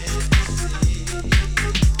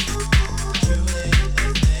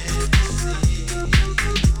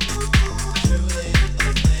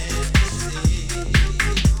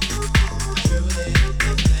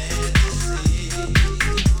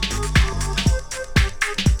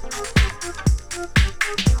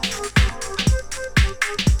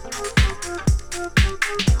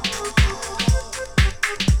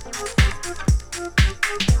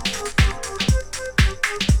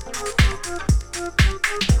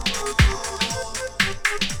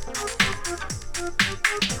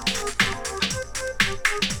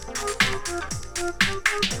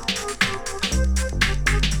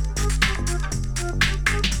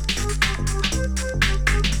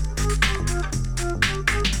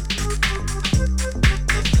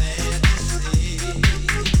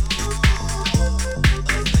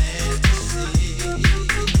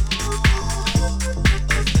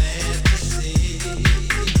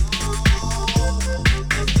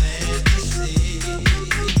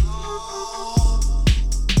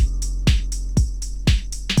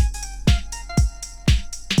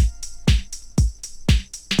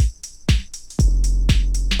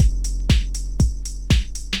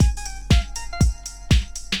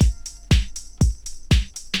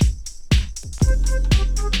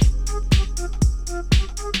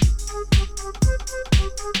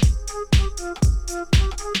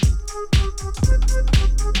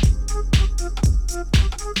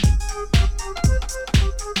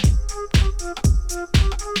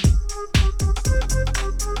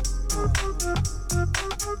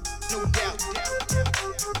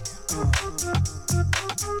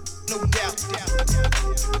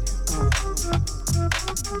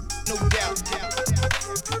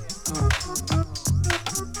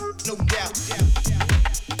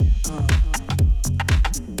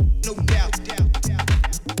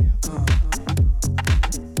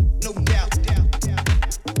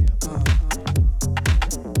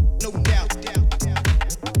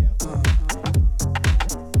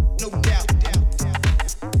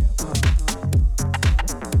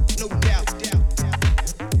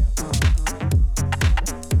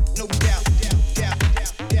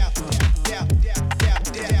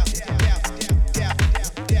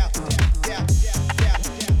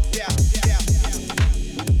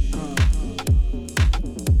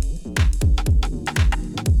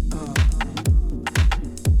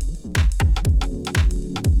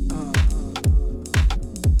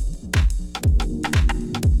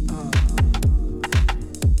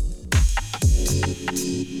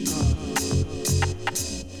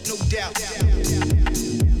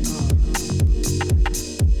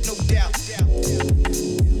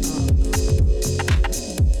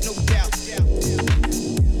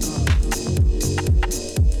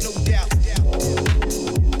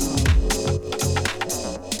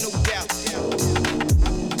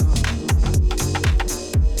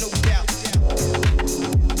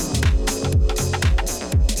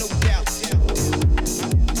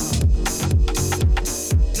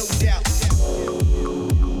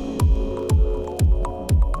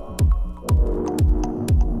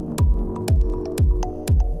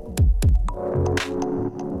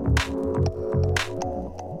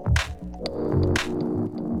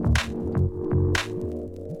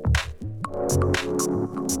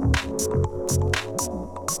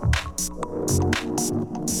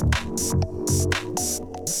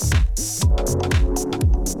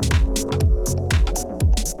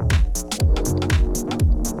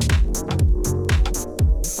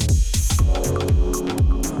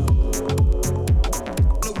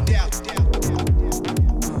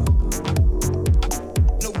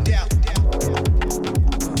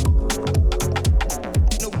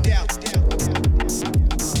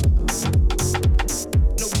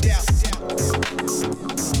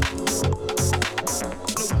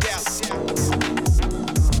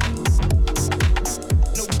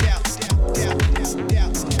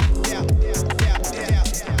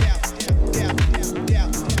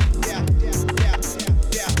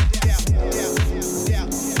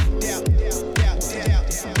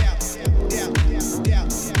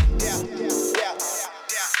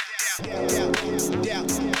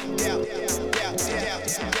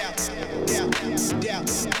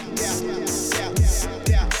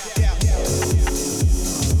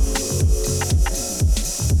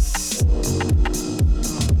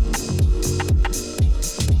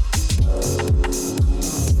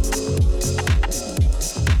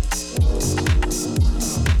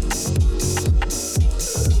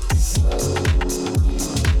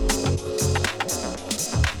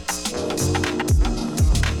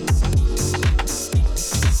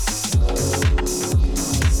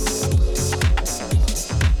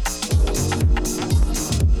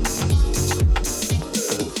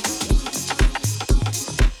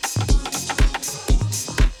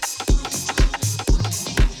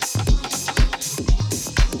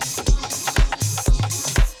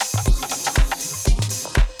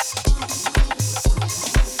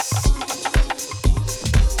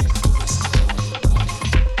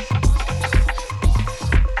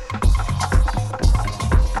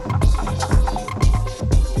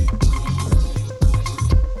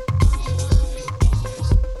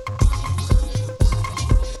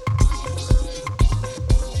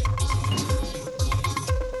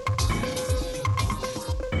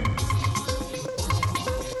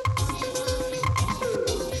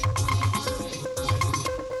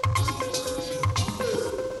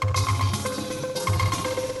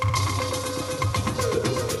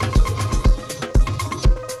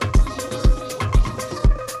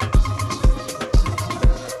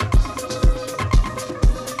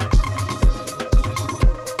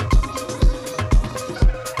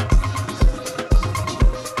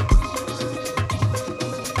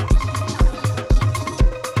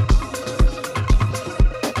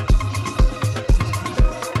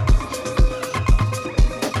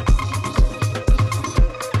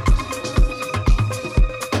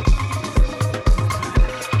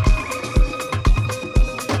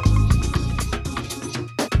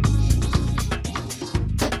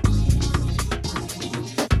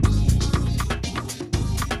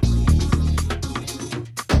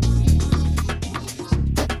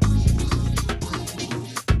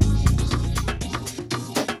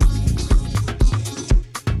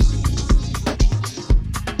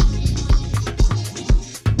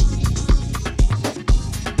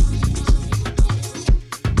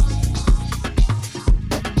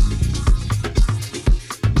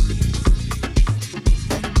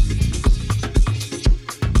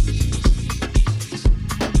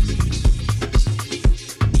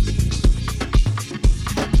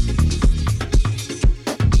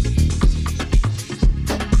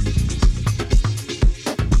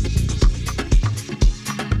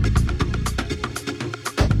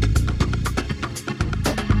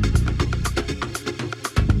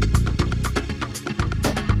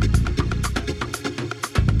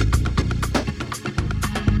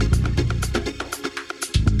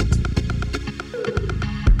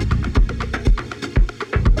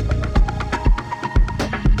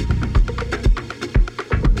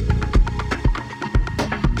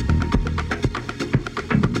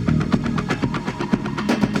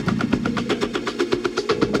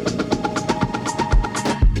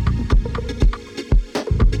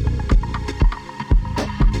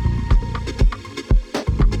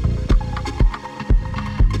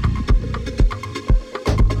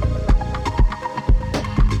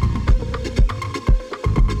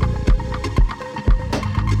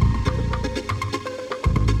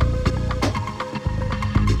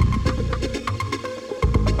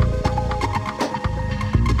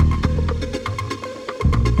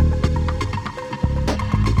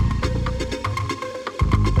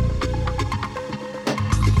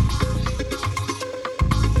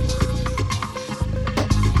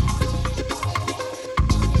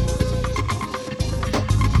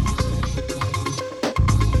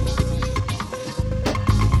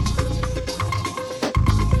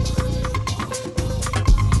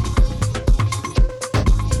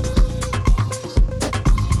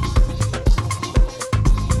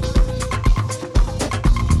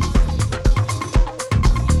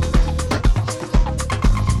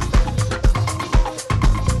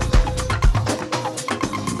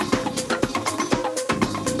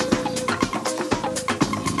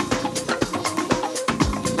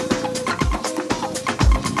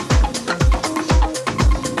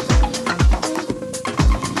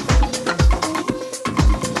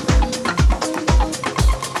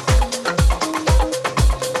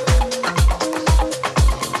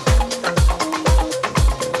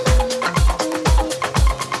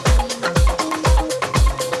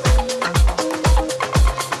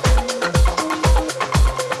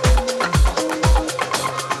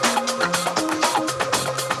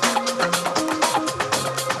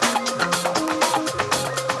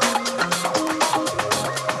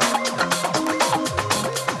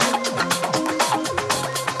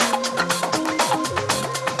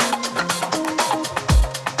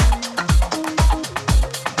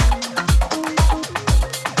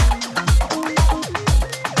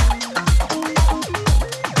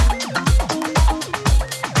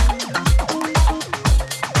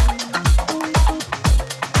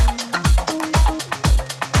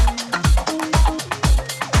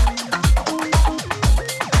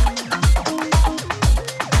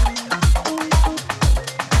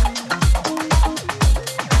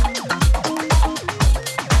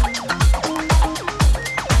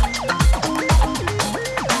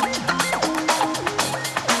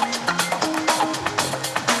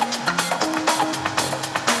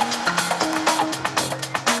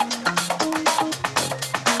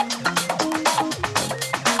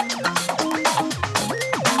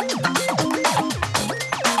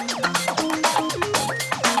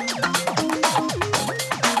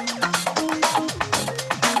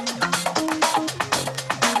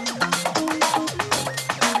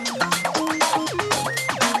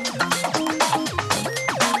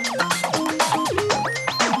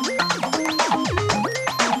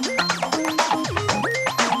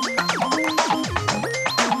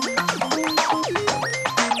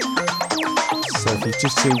 you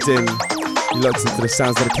just tuned in, you looked into the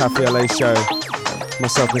sounds of the Café Au Lait show.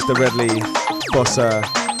 Myself, Mr. Redley, Bosa,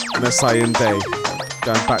 and Osayande,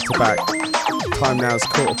 going back to back. Time now is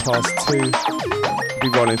 2:15. We'll be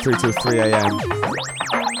rolling through till 3 a.m.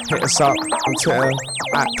 Hit us up on Twitter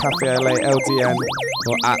at Café Au Lait LDN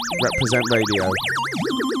or at Reprezent Radio.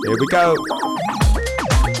 Here we go.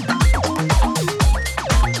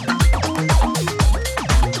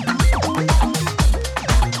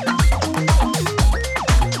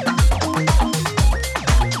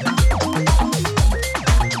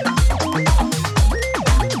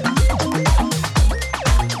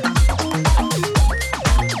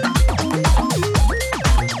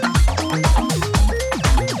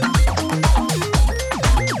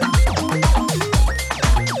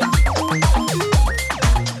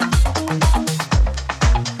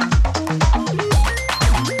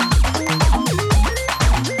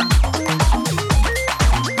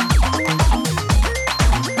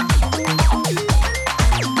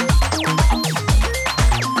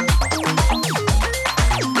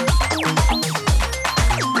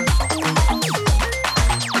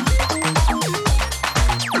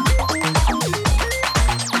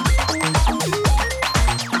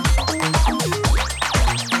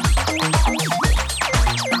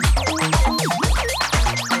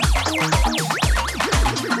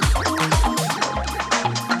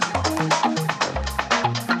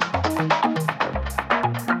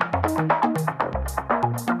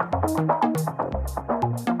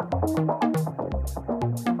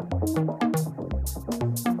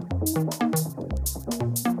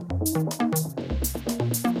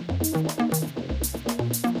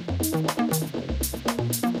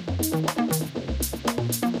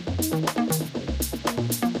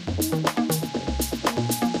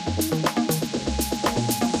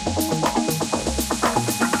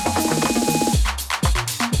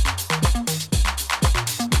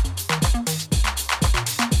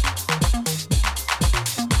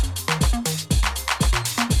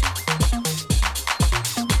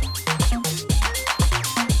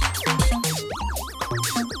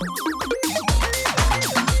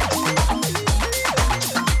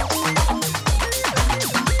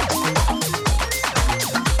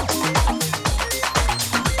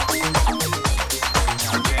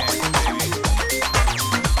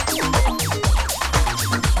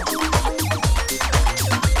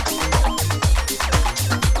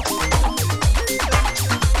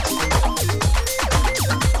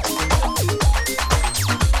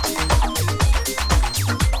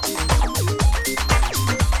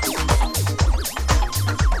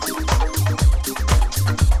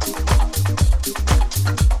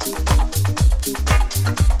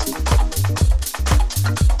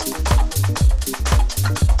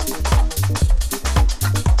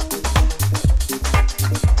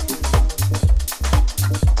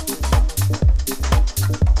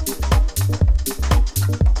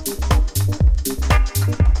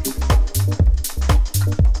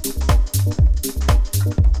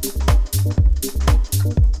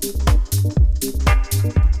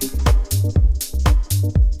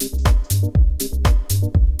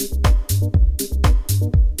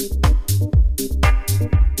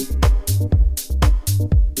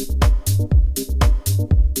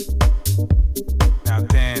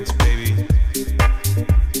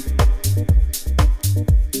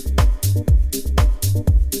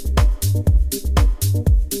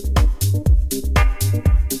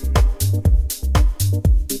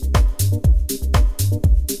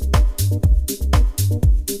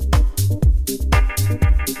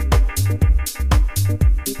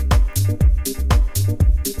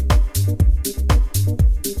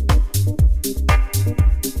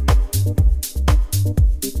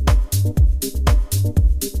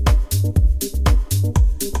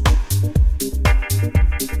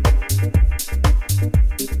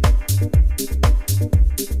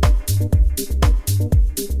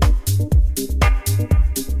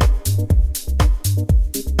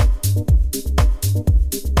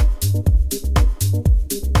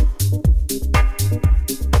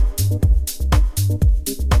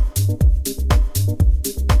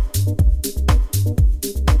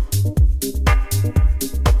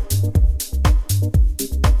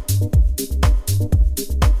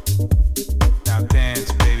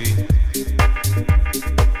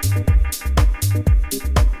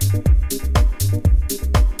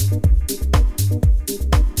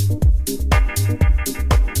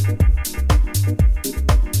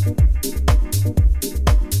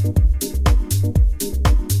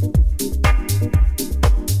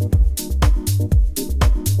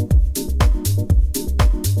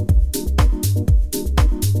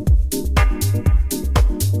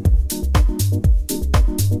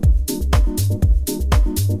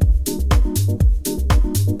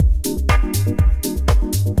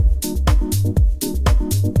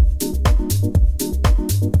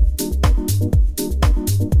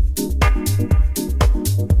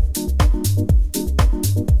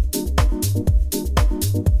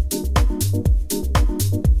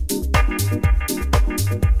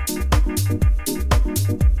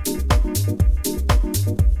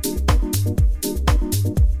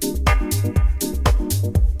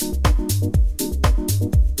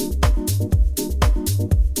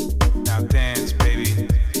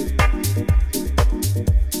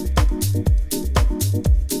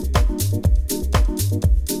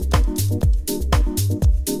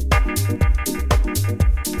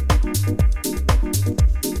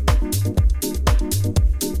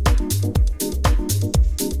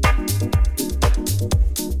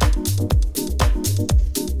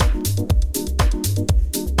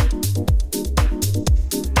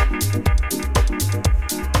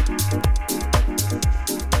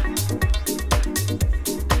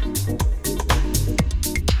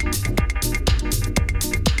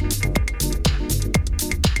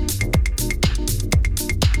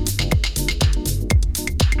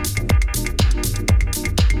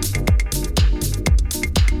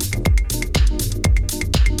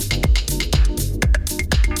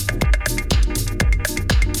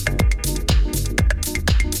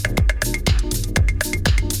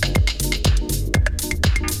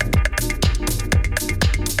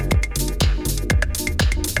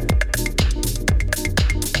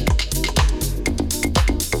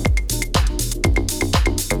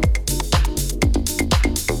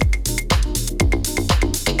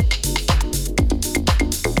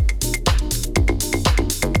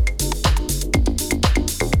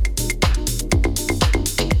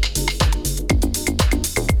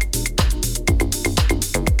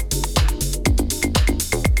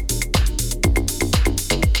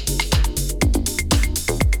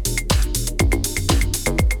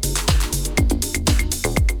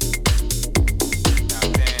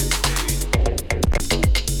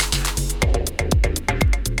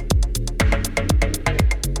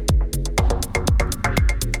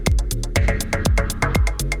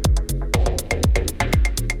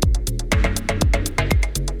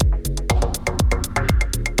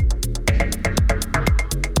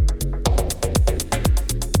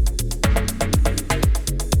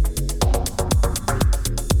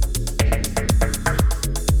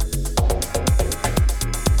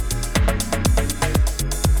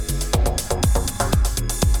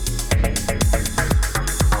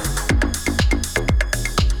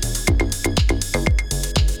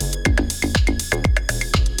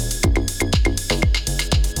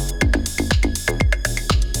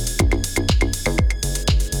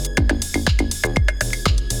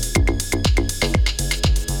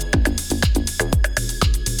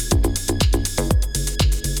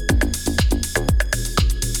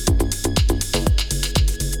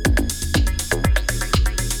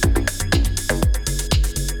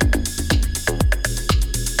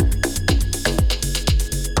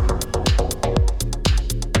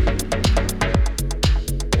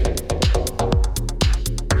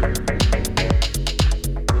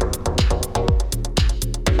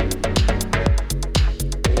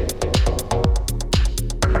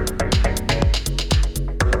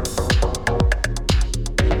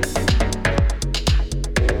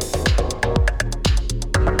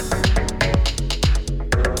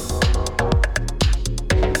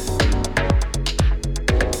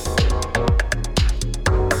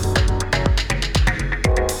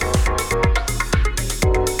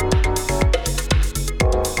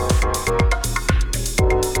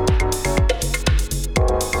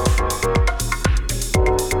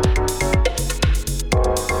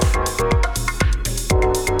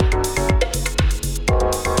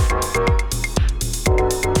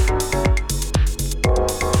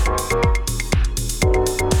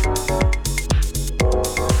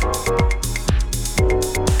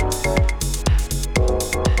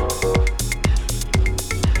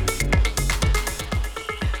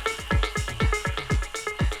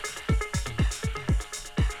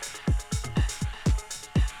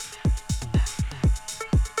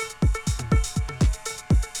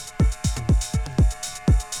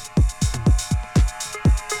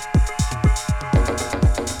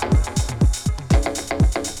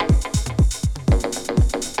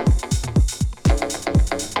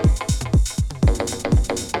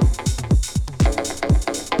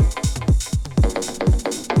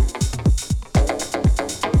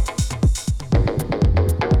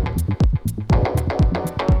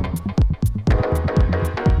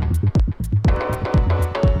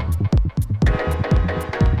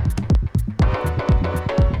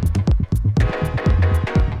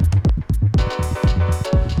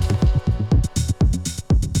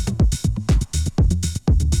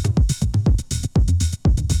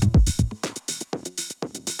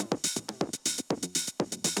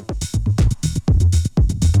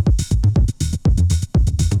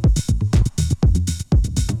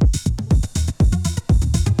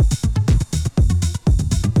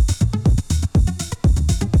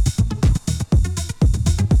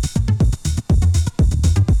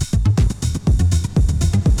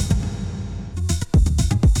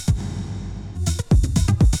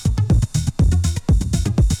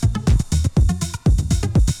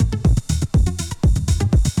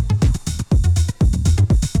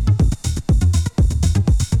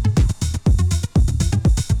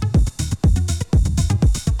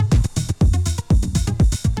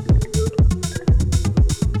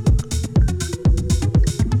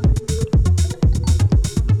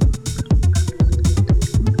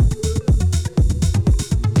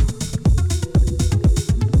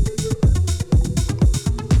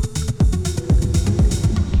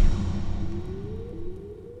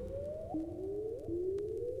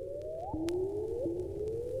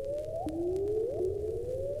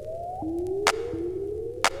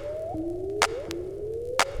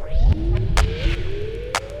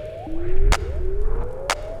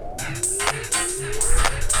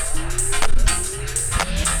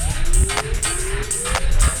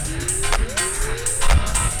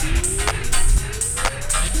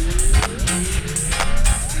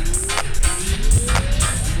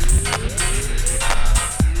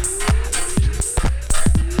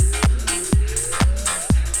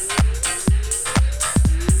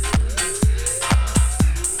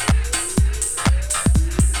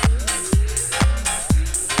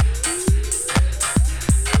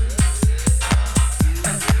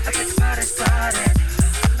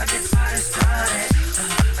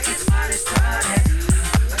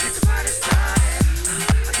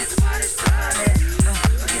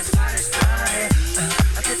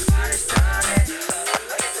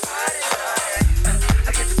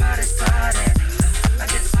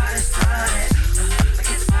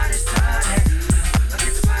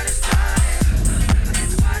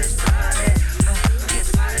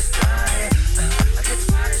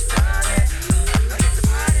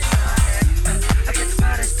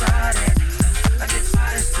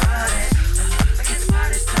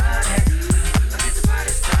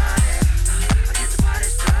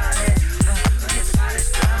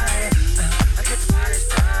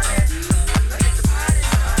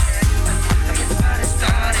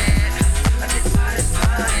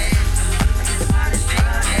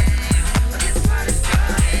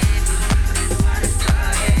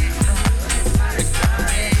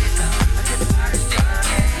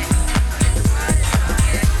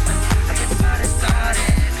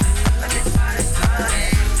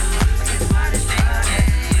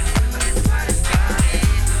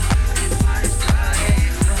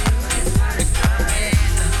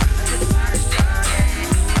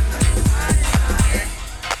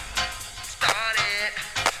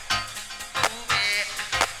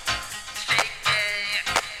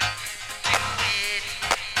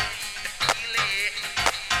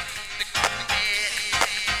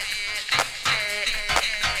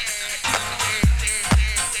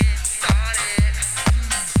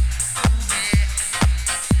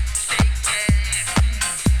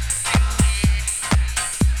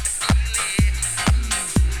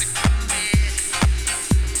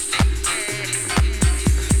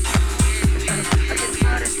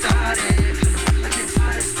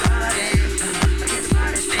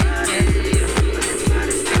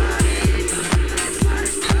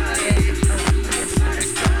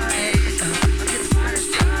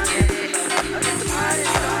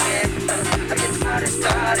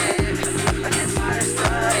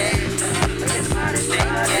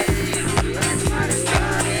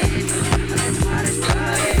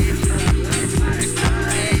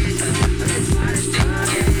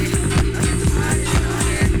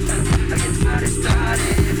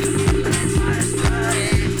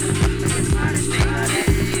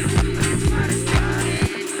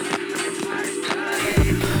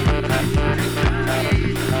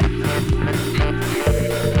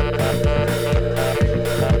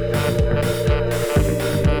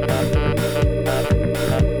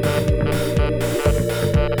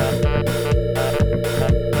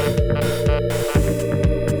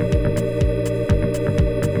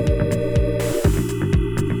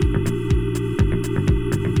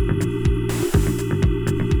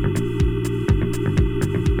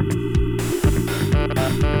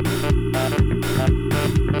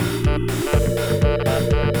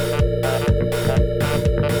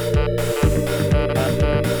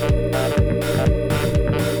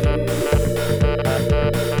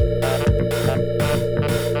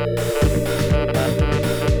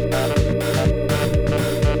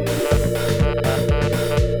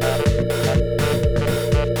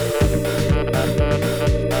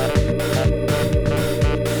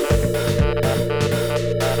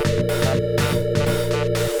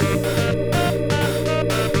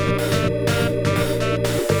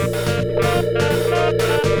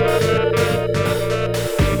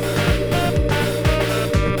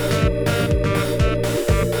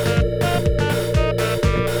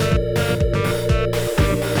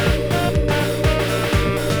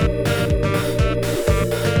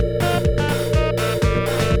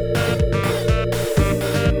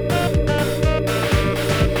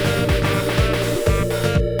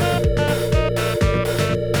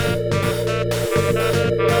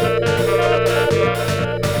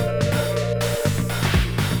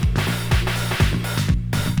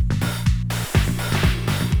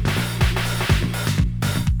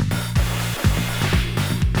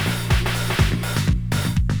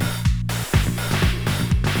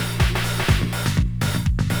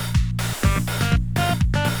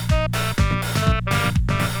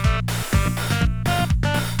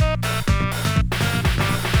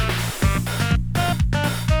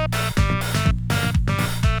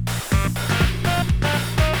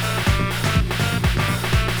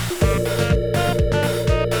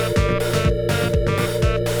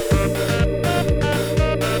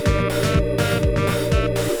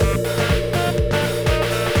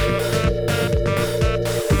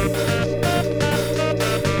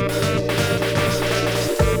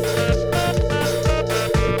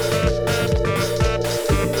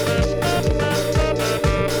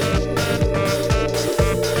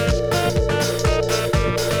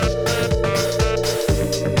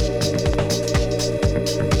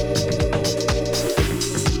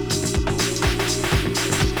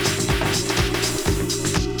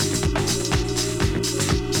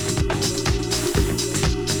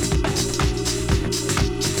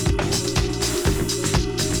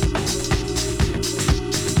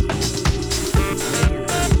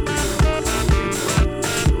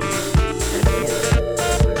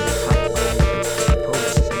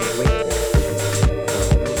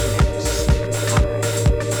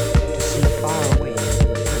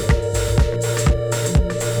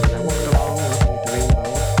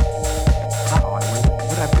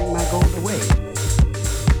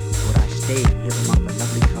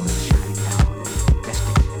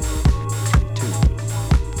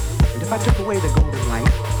 took away the golden light,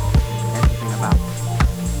 everything about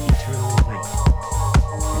eternal night,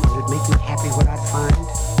 would it make me happy what I'd find?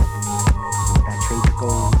 Would I trade the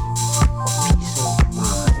gold for peace of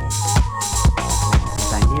mind?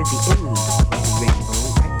 As I neared the end of the lovely rainbow,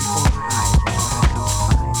 right before my eyes was what I'd come to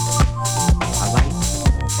find. A light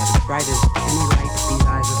as bright as any light these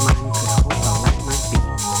eyes of mine could hope a light might be.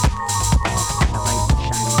 A light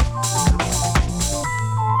shining constantly.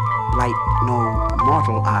 Light no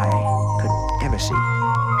mortal eye could ever see,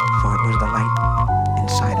 for it was the light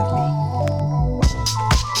inside of me.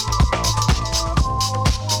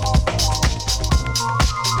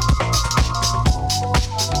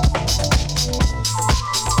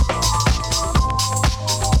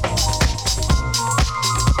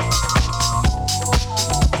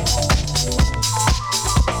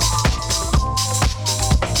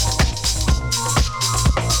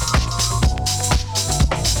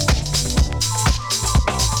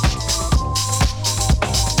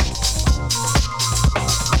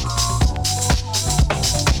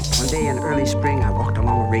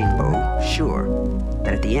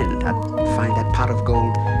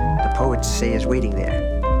 Say is waiting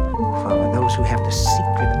there for those who have the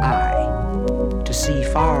secret eye to see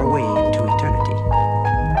far away into eternity.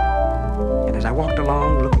 And as I walked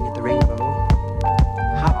along looking at the rainbow,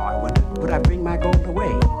 how, I wondered, would I bring my gold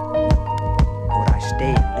away? Or would I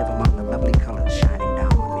stay and live among the lovely colors shining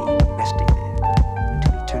down on me, resting there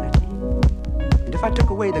until eternity? And if I took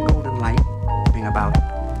away the golden light, bring about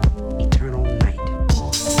eternal night.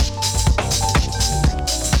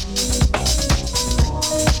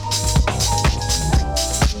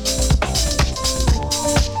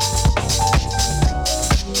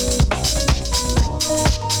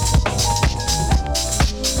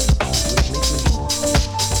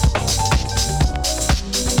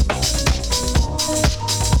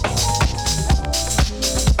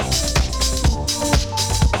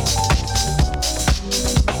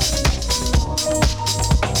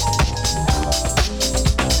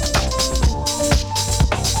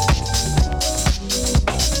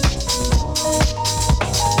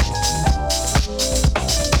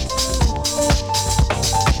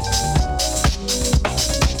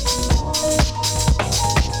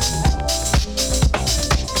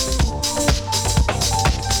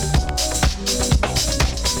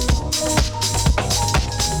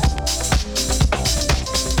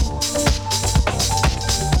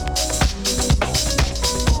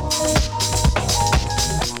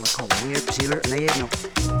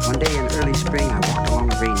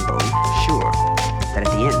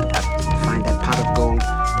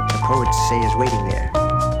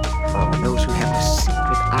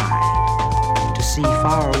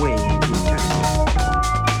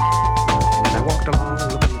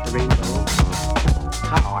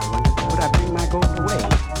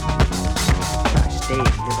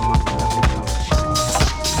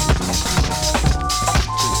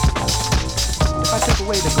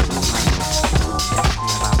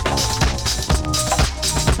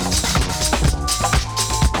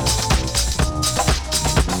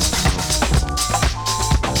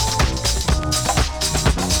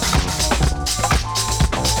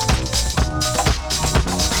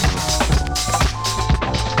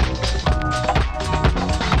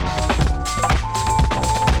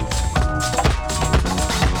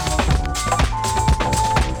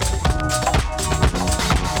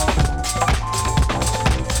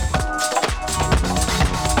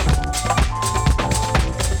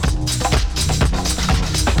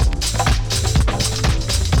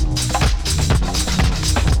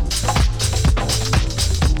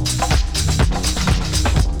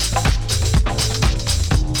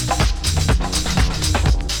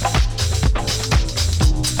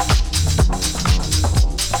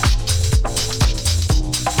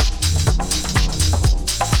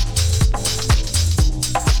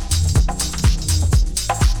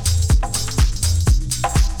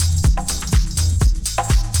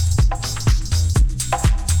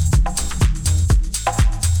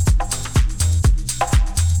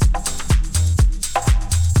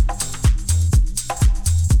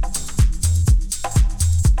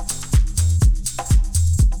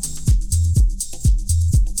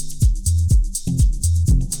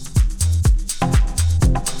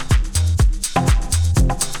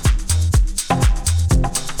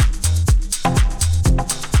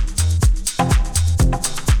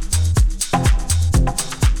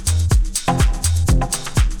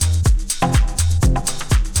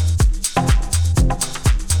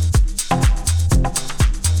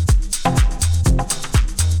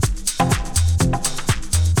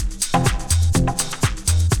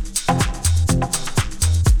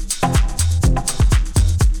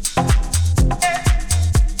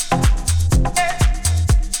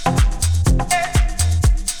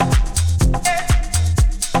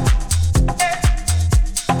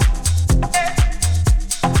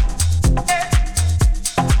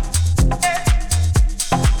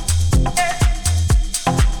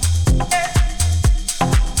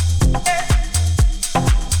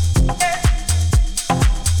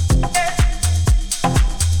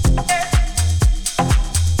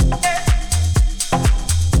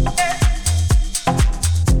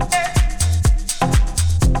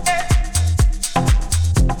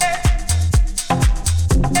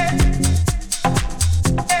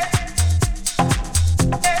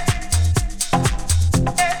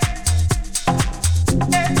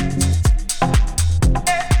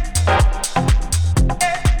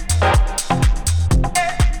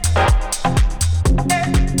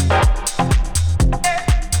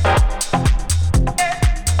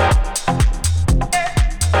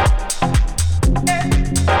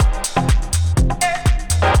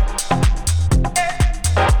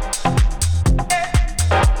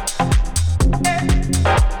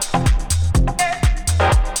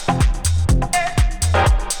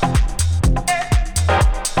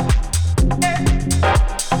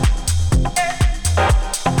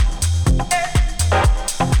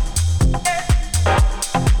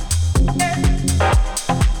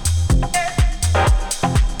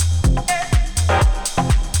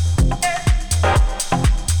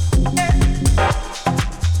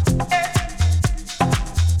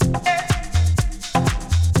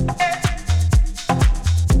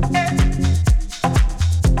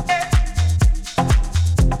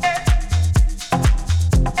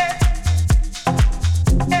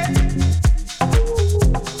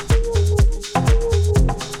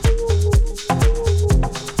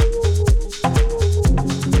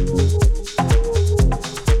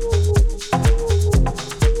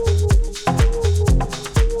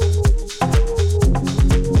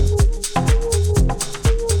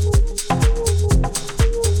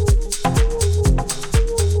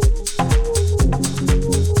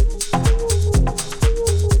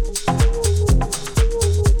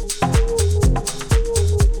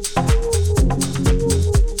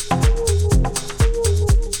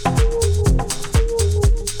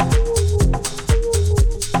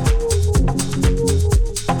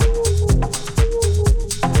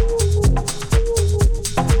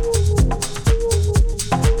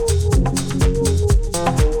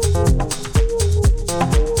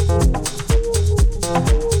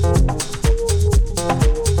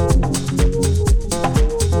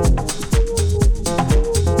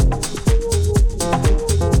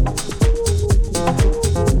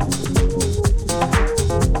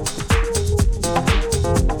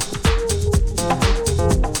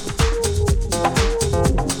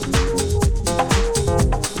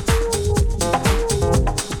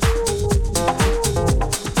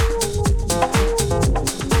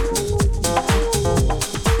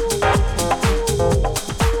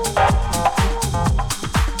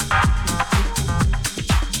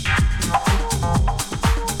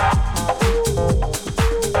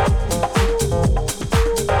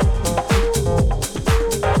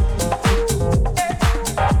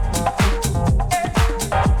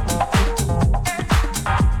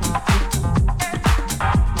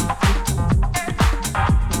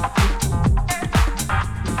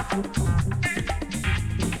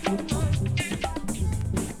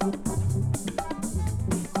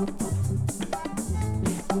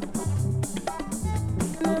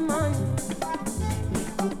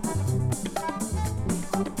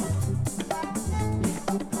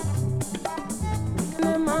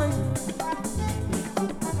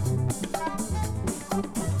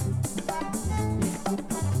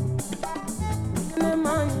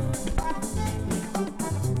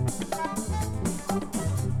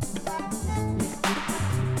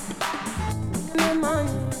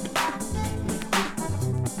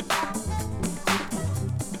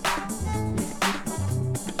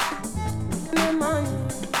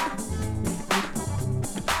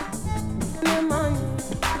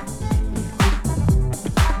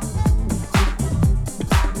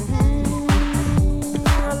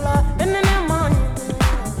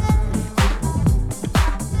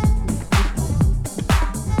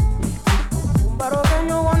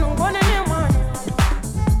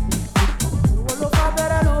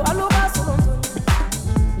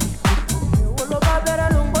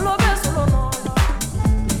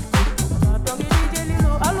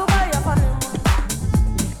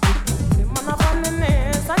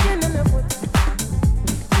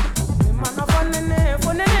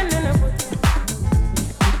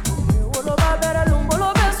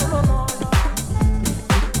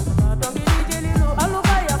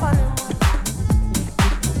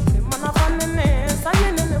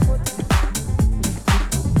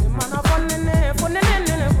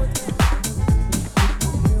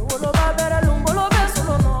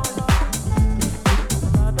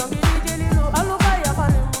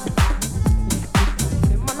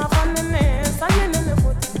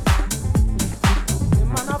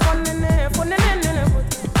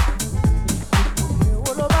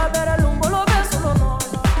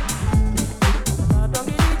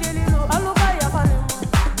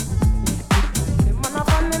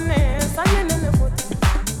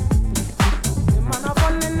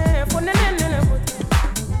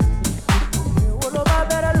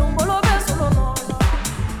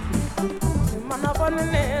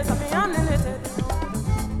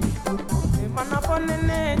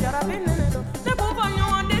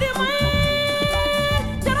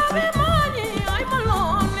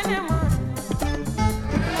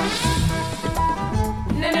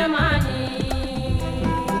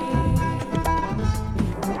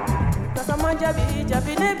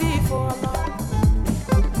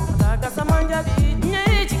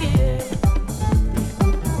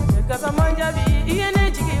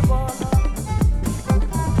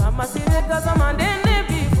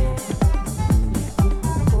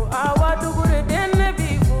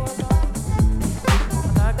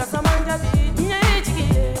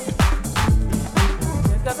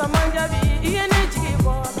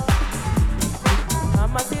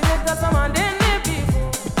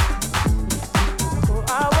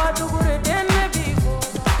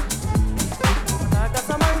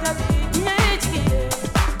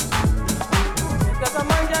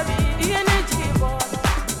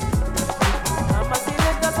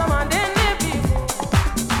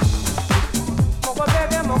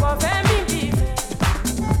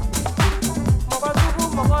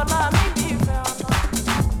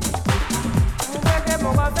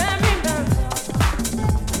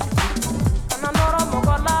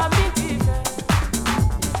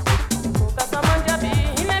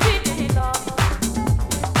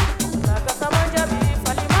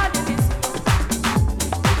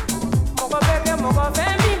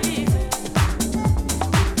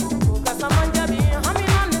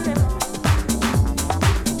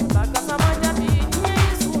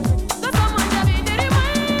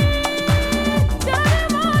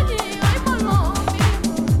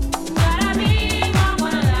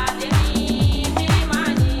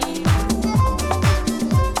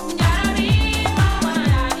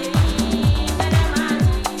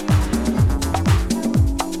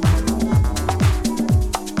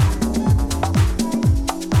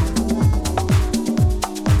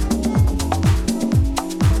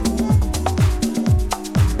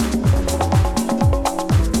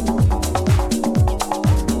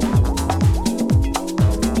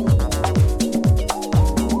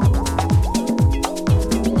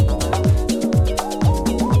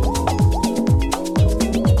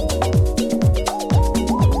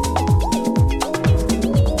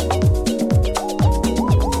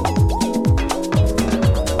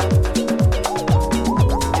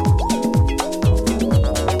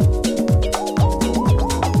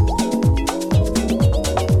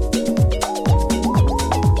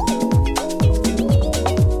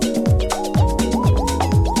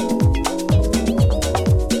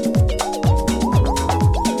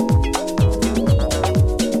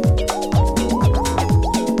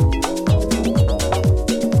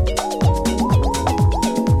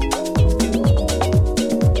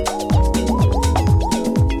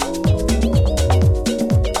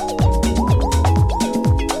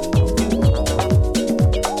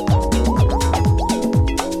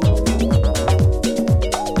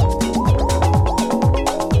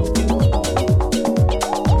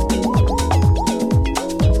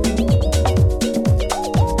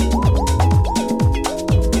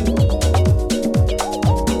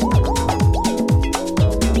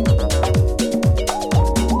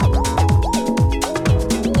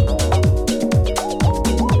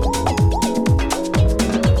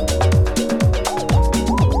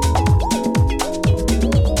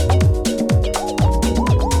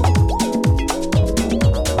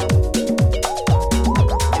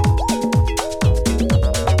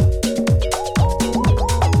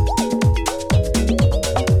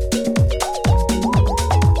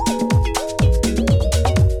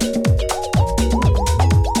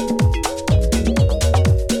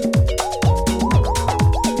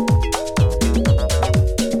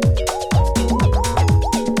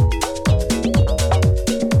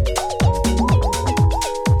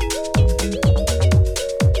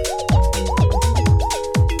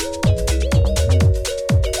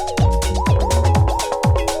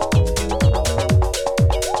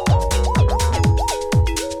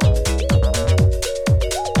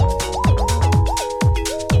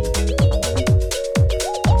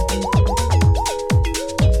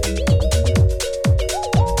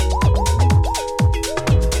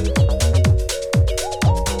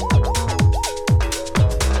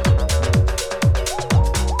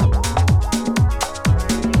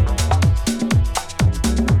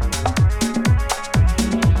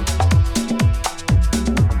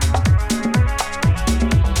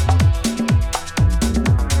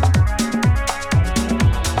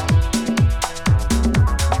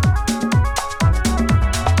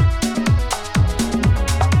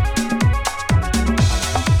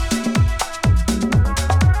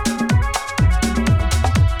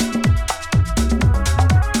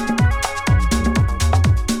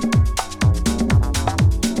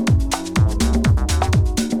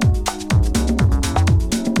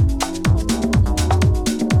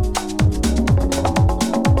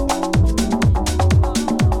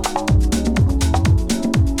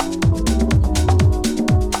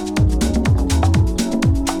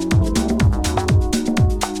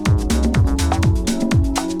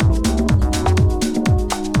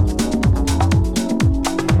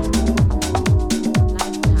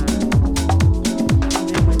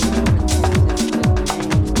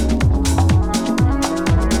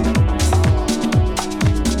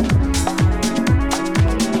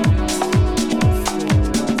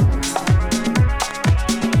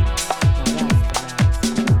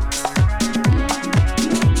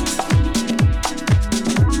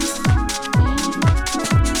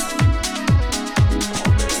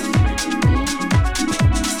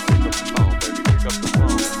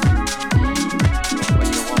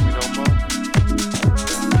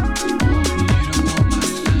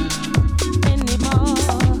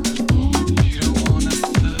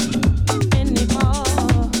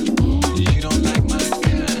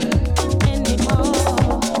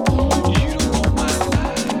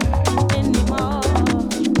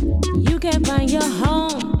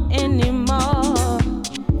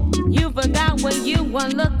 forgot what you were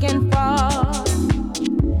looking for.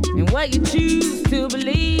 And what you choose to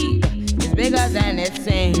believe is bigger than it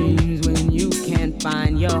seems when you can't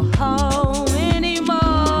find your home anymore.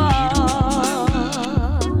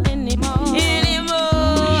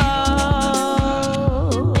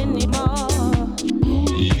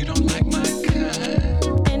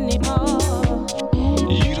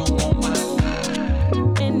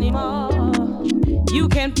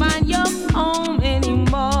 Find your home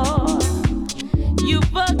anymore. You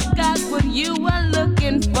forgot what you were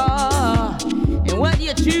looking for, and what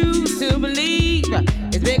you choose to believe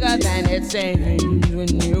is bigger than it seems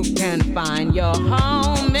when you can't find your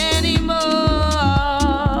home anymore.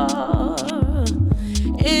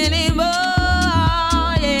 Anymore,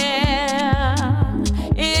 yeah,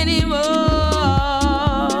 anymore.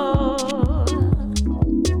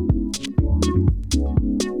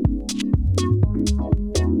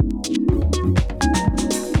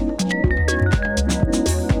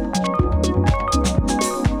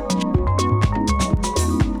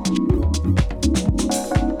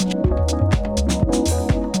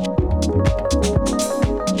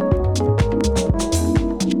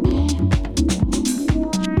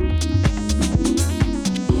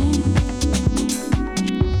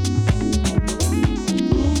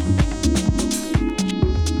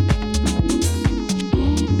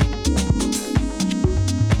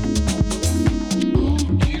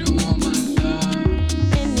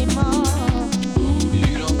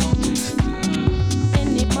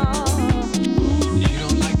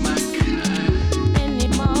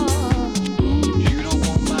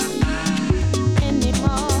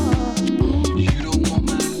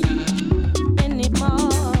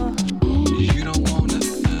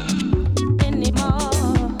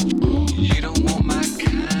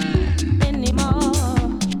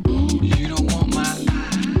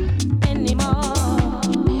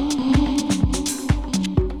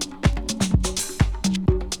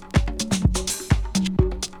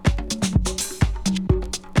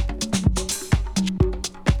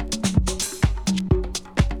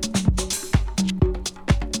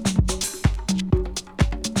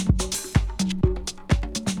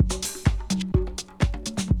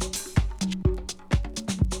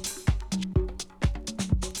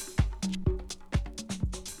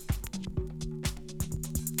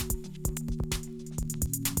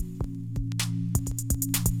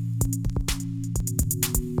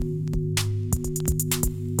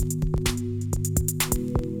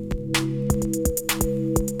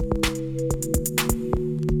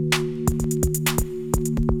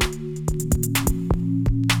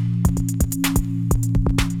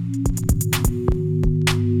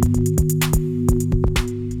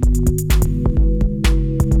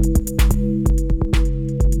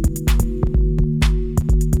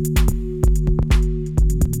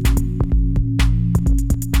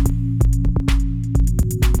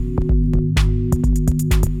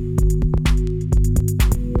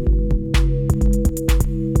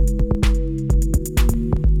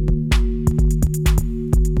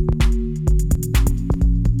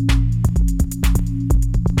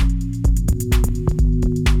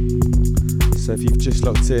 So if you've just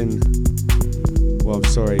locked in, well, I'm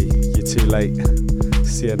sorry, you're too late.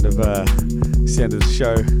 It's the end of the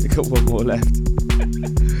show. We've got one more left.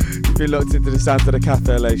 You've been locked into the sound of the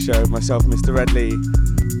Café Au Lait show. Myself, Mr. Redley,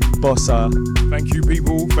 Bosa. Thank you,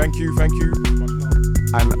 people. Thank you.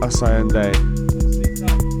 And Osayande.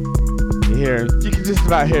 You hear him? You can just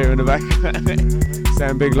about hear him in the back.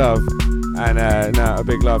 Saying big love. And a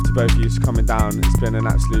big love to both of you for coming down. It's been an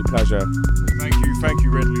absolute pleasure. Thank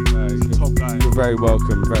you, Redley. You're top guy. You're very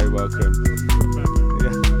welcome. Yeah.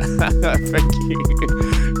 Thank you.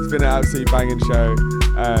 It's been an absolute banging show.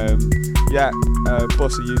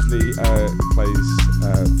 Bossa usually plays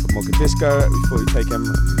for Mogadisco. We thought we'd take him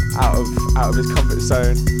out of his comfort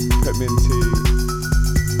zone, put him into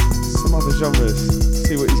some other genres,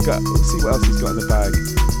 see what else he's got in the bag.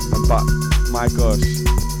 But my gosh,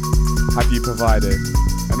 have you provided?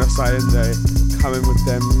 And Osayande coming with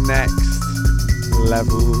them next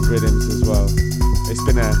level rhythms as well. It's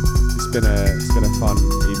been a fun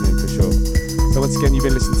evening for sure. So once again, you've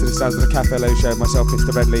been listening to the sounds of the Café Au Lait show. Myself,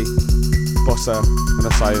 Mr. Redley, Bossa, and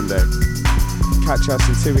Osayande. Catch us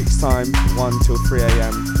in 2 weeks' time, 1 till 3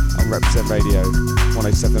 a.m. on Reprezent Radio,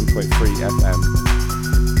 107.3 FM.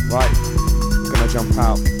 Right, we're gonna jump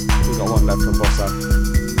out. We've got one left from Bossa,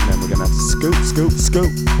 and then we're gonna scoop.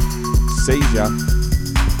 See ya.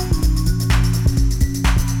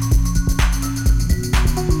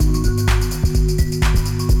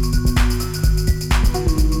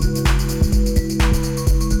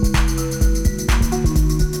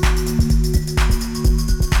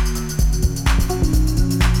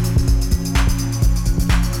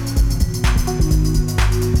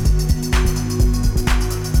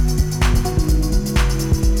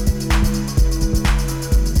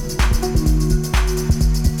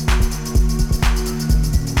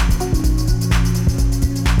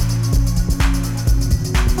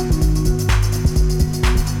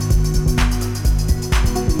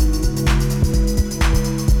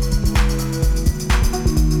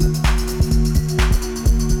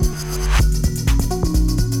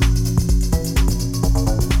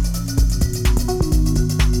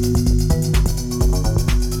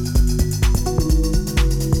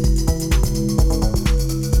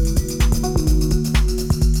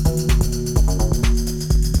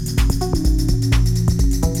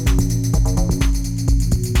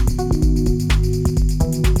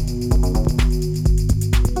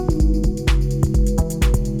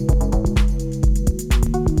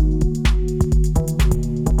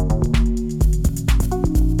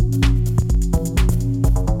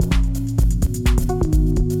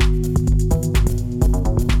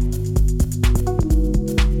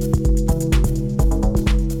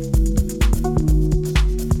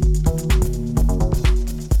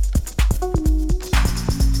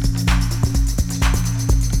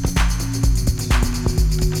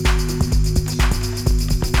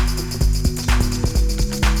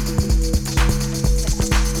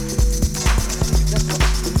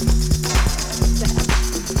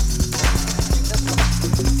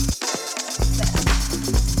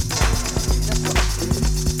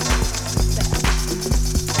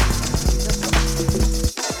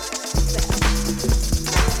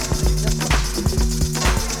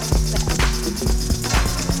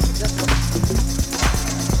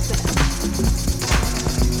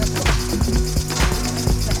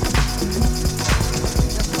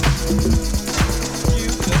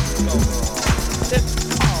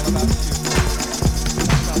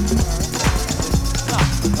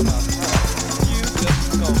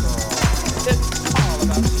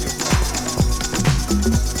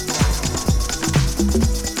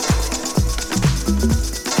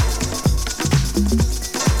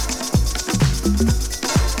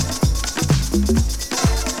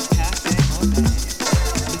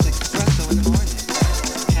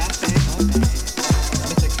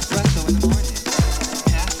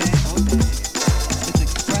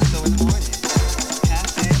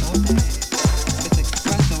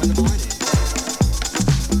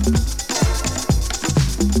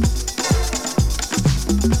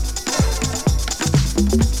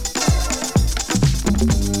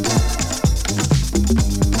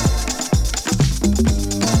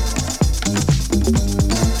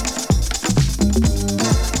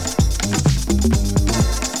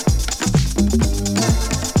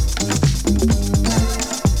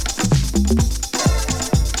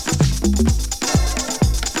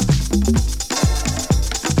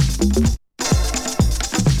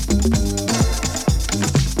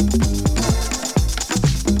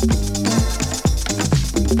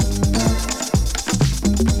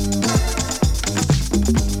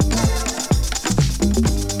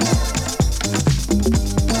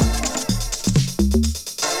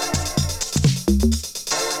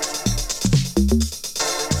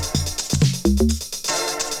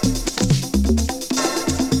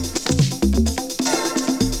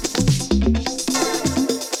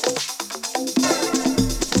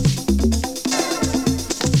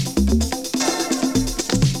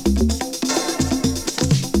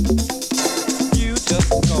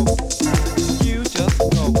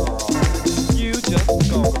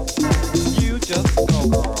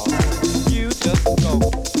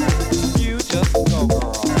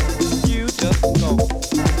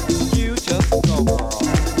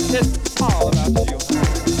 all about you, honey.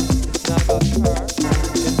 It's not about her.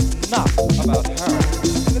 It's not about her.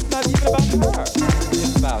 And it's not even about her.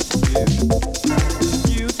 It's about you.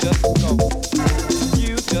 You just go.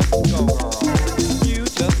 You just go, girl. You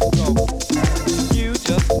just go. You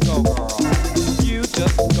just go, girl. You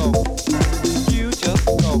just go. You just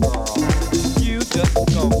go, girl. You just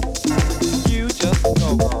go. You just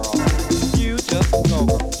go, girl. You just go, girl.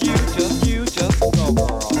 You just go,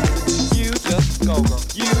 girl. You just go, girl.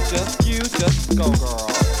 You just go, girl.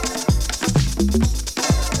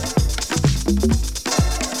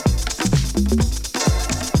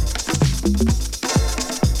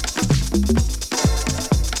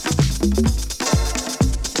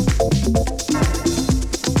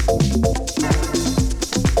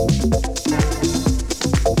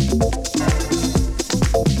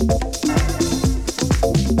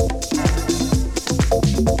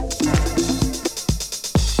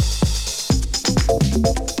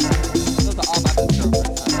 Those are all my best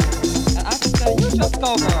girlfriends, honey. And I can say, you just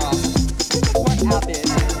go, girl. You just work out there.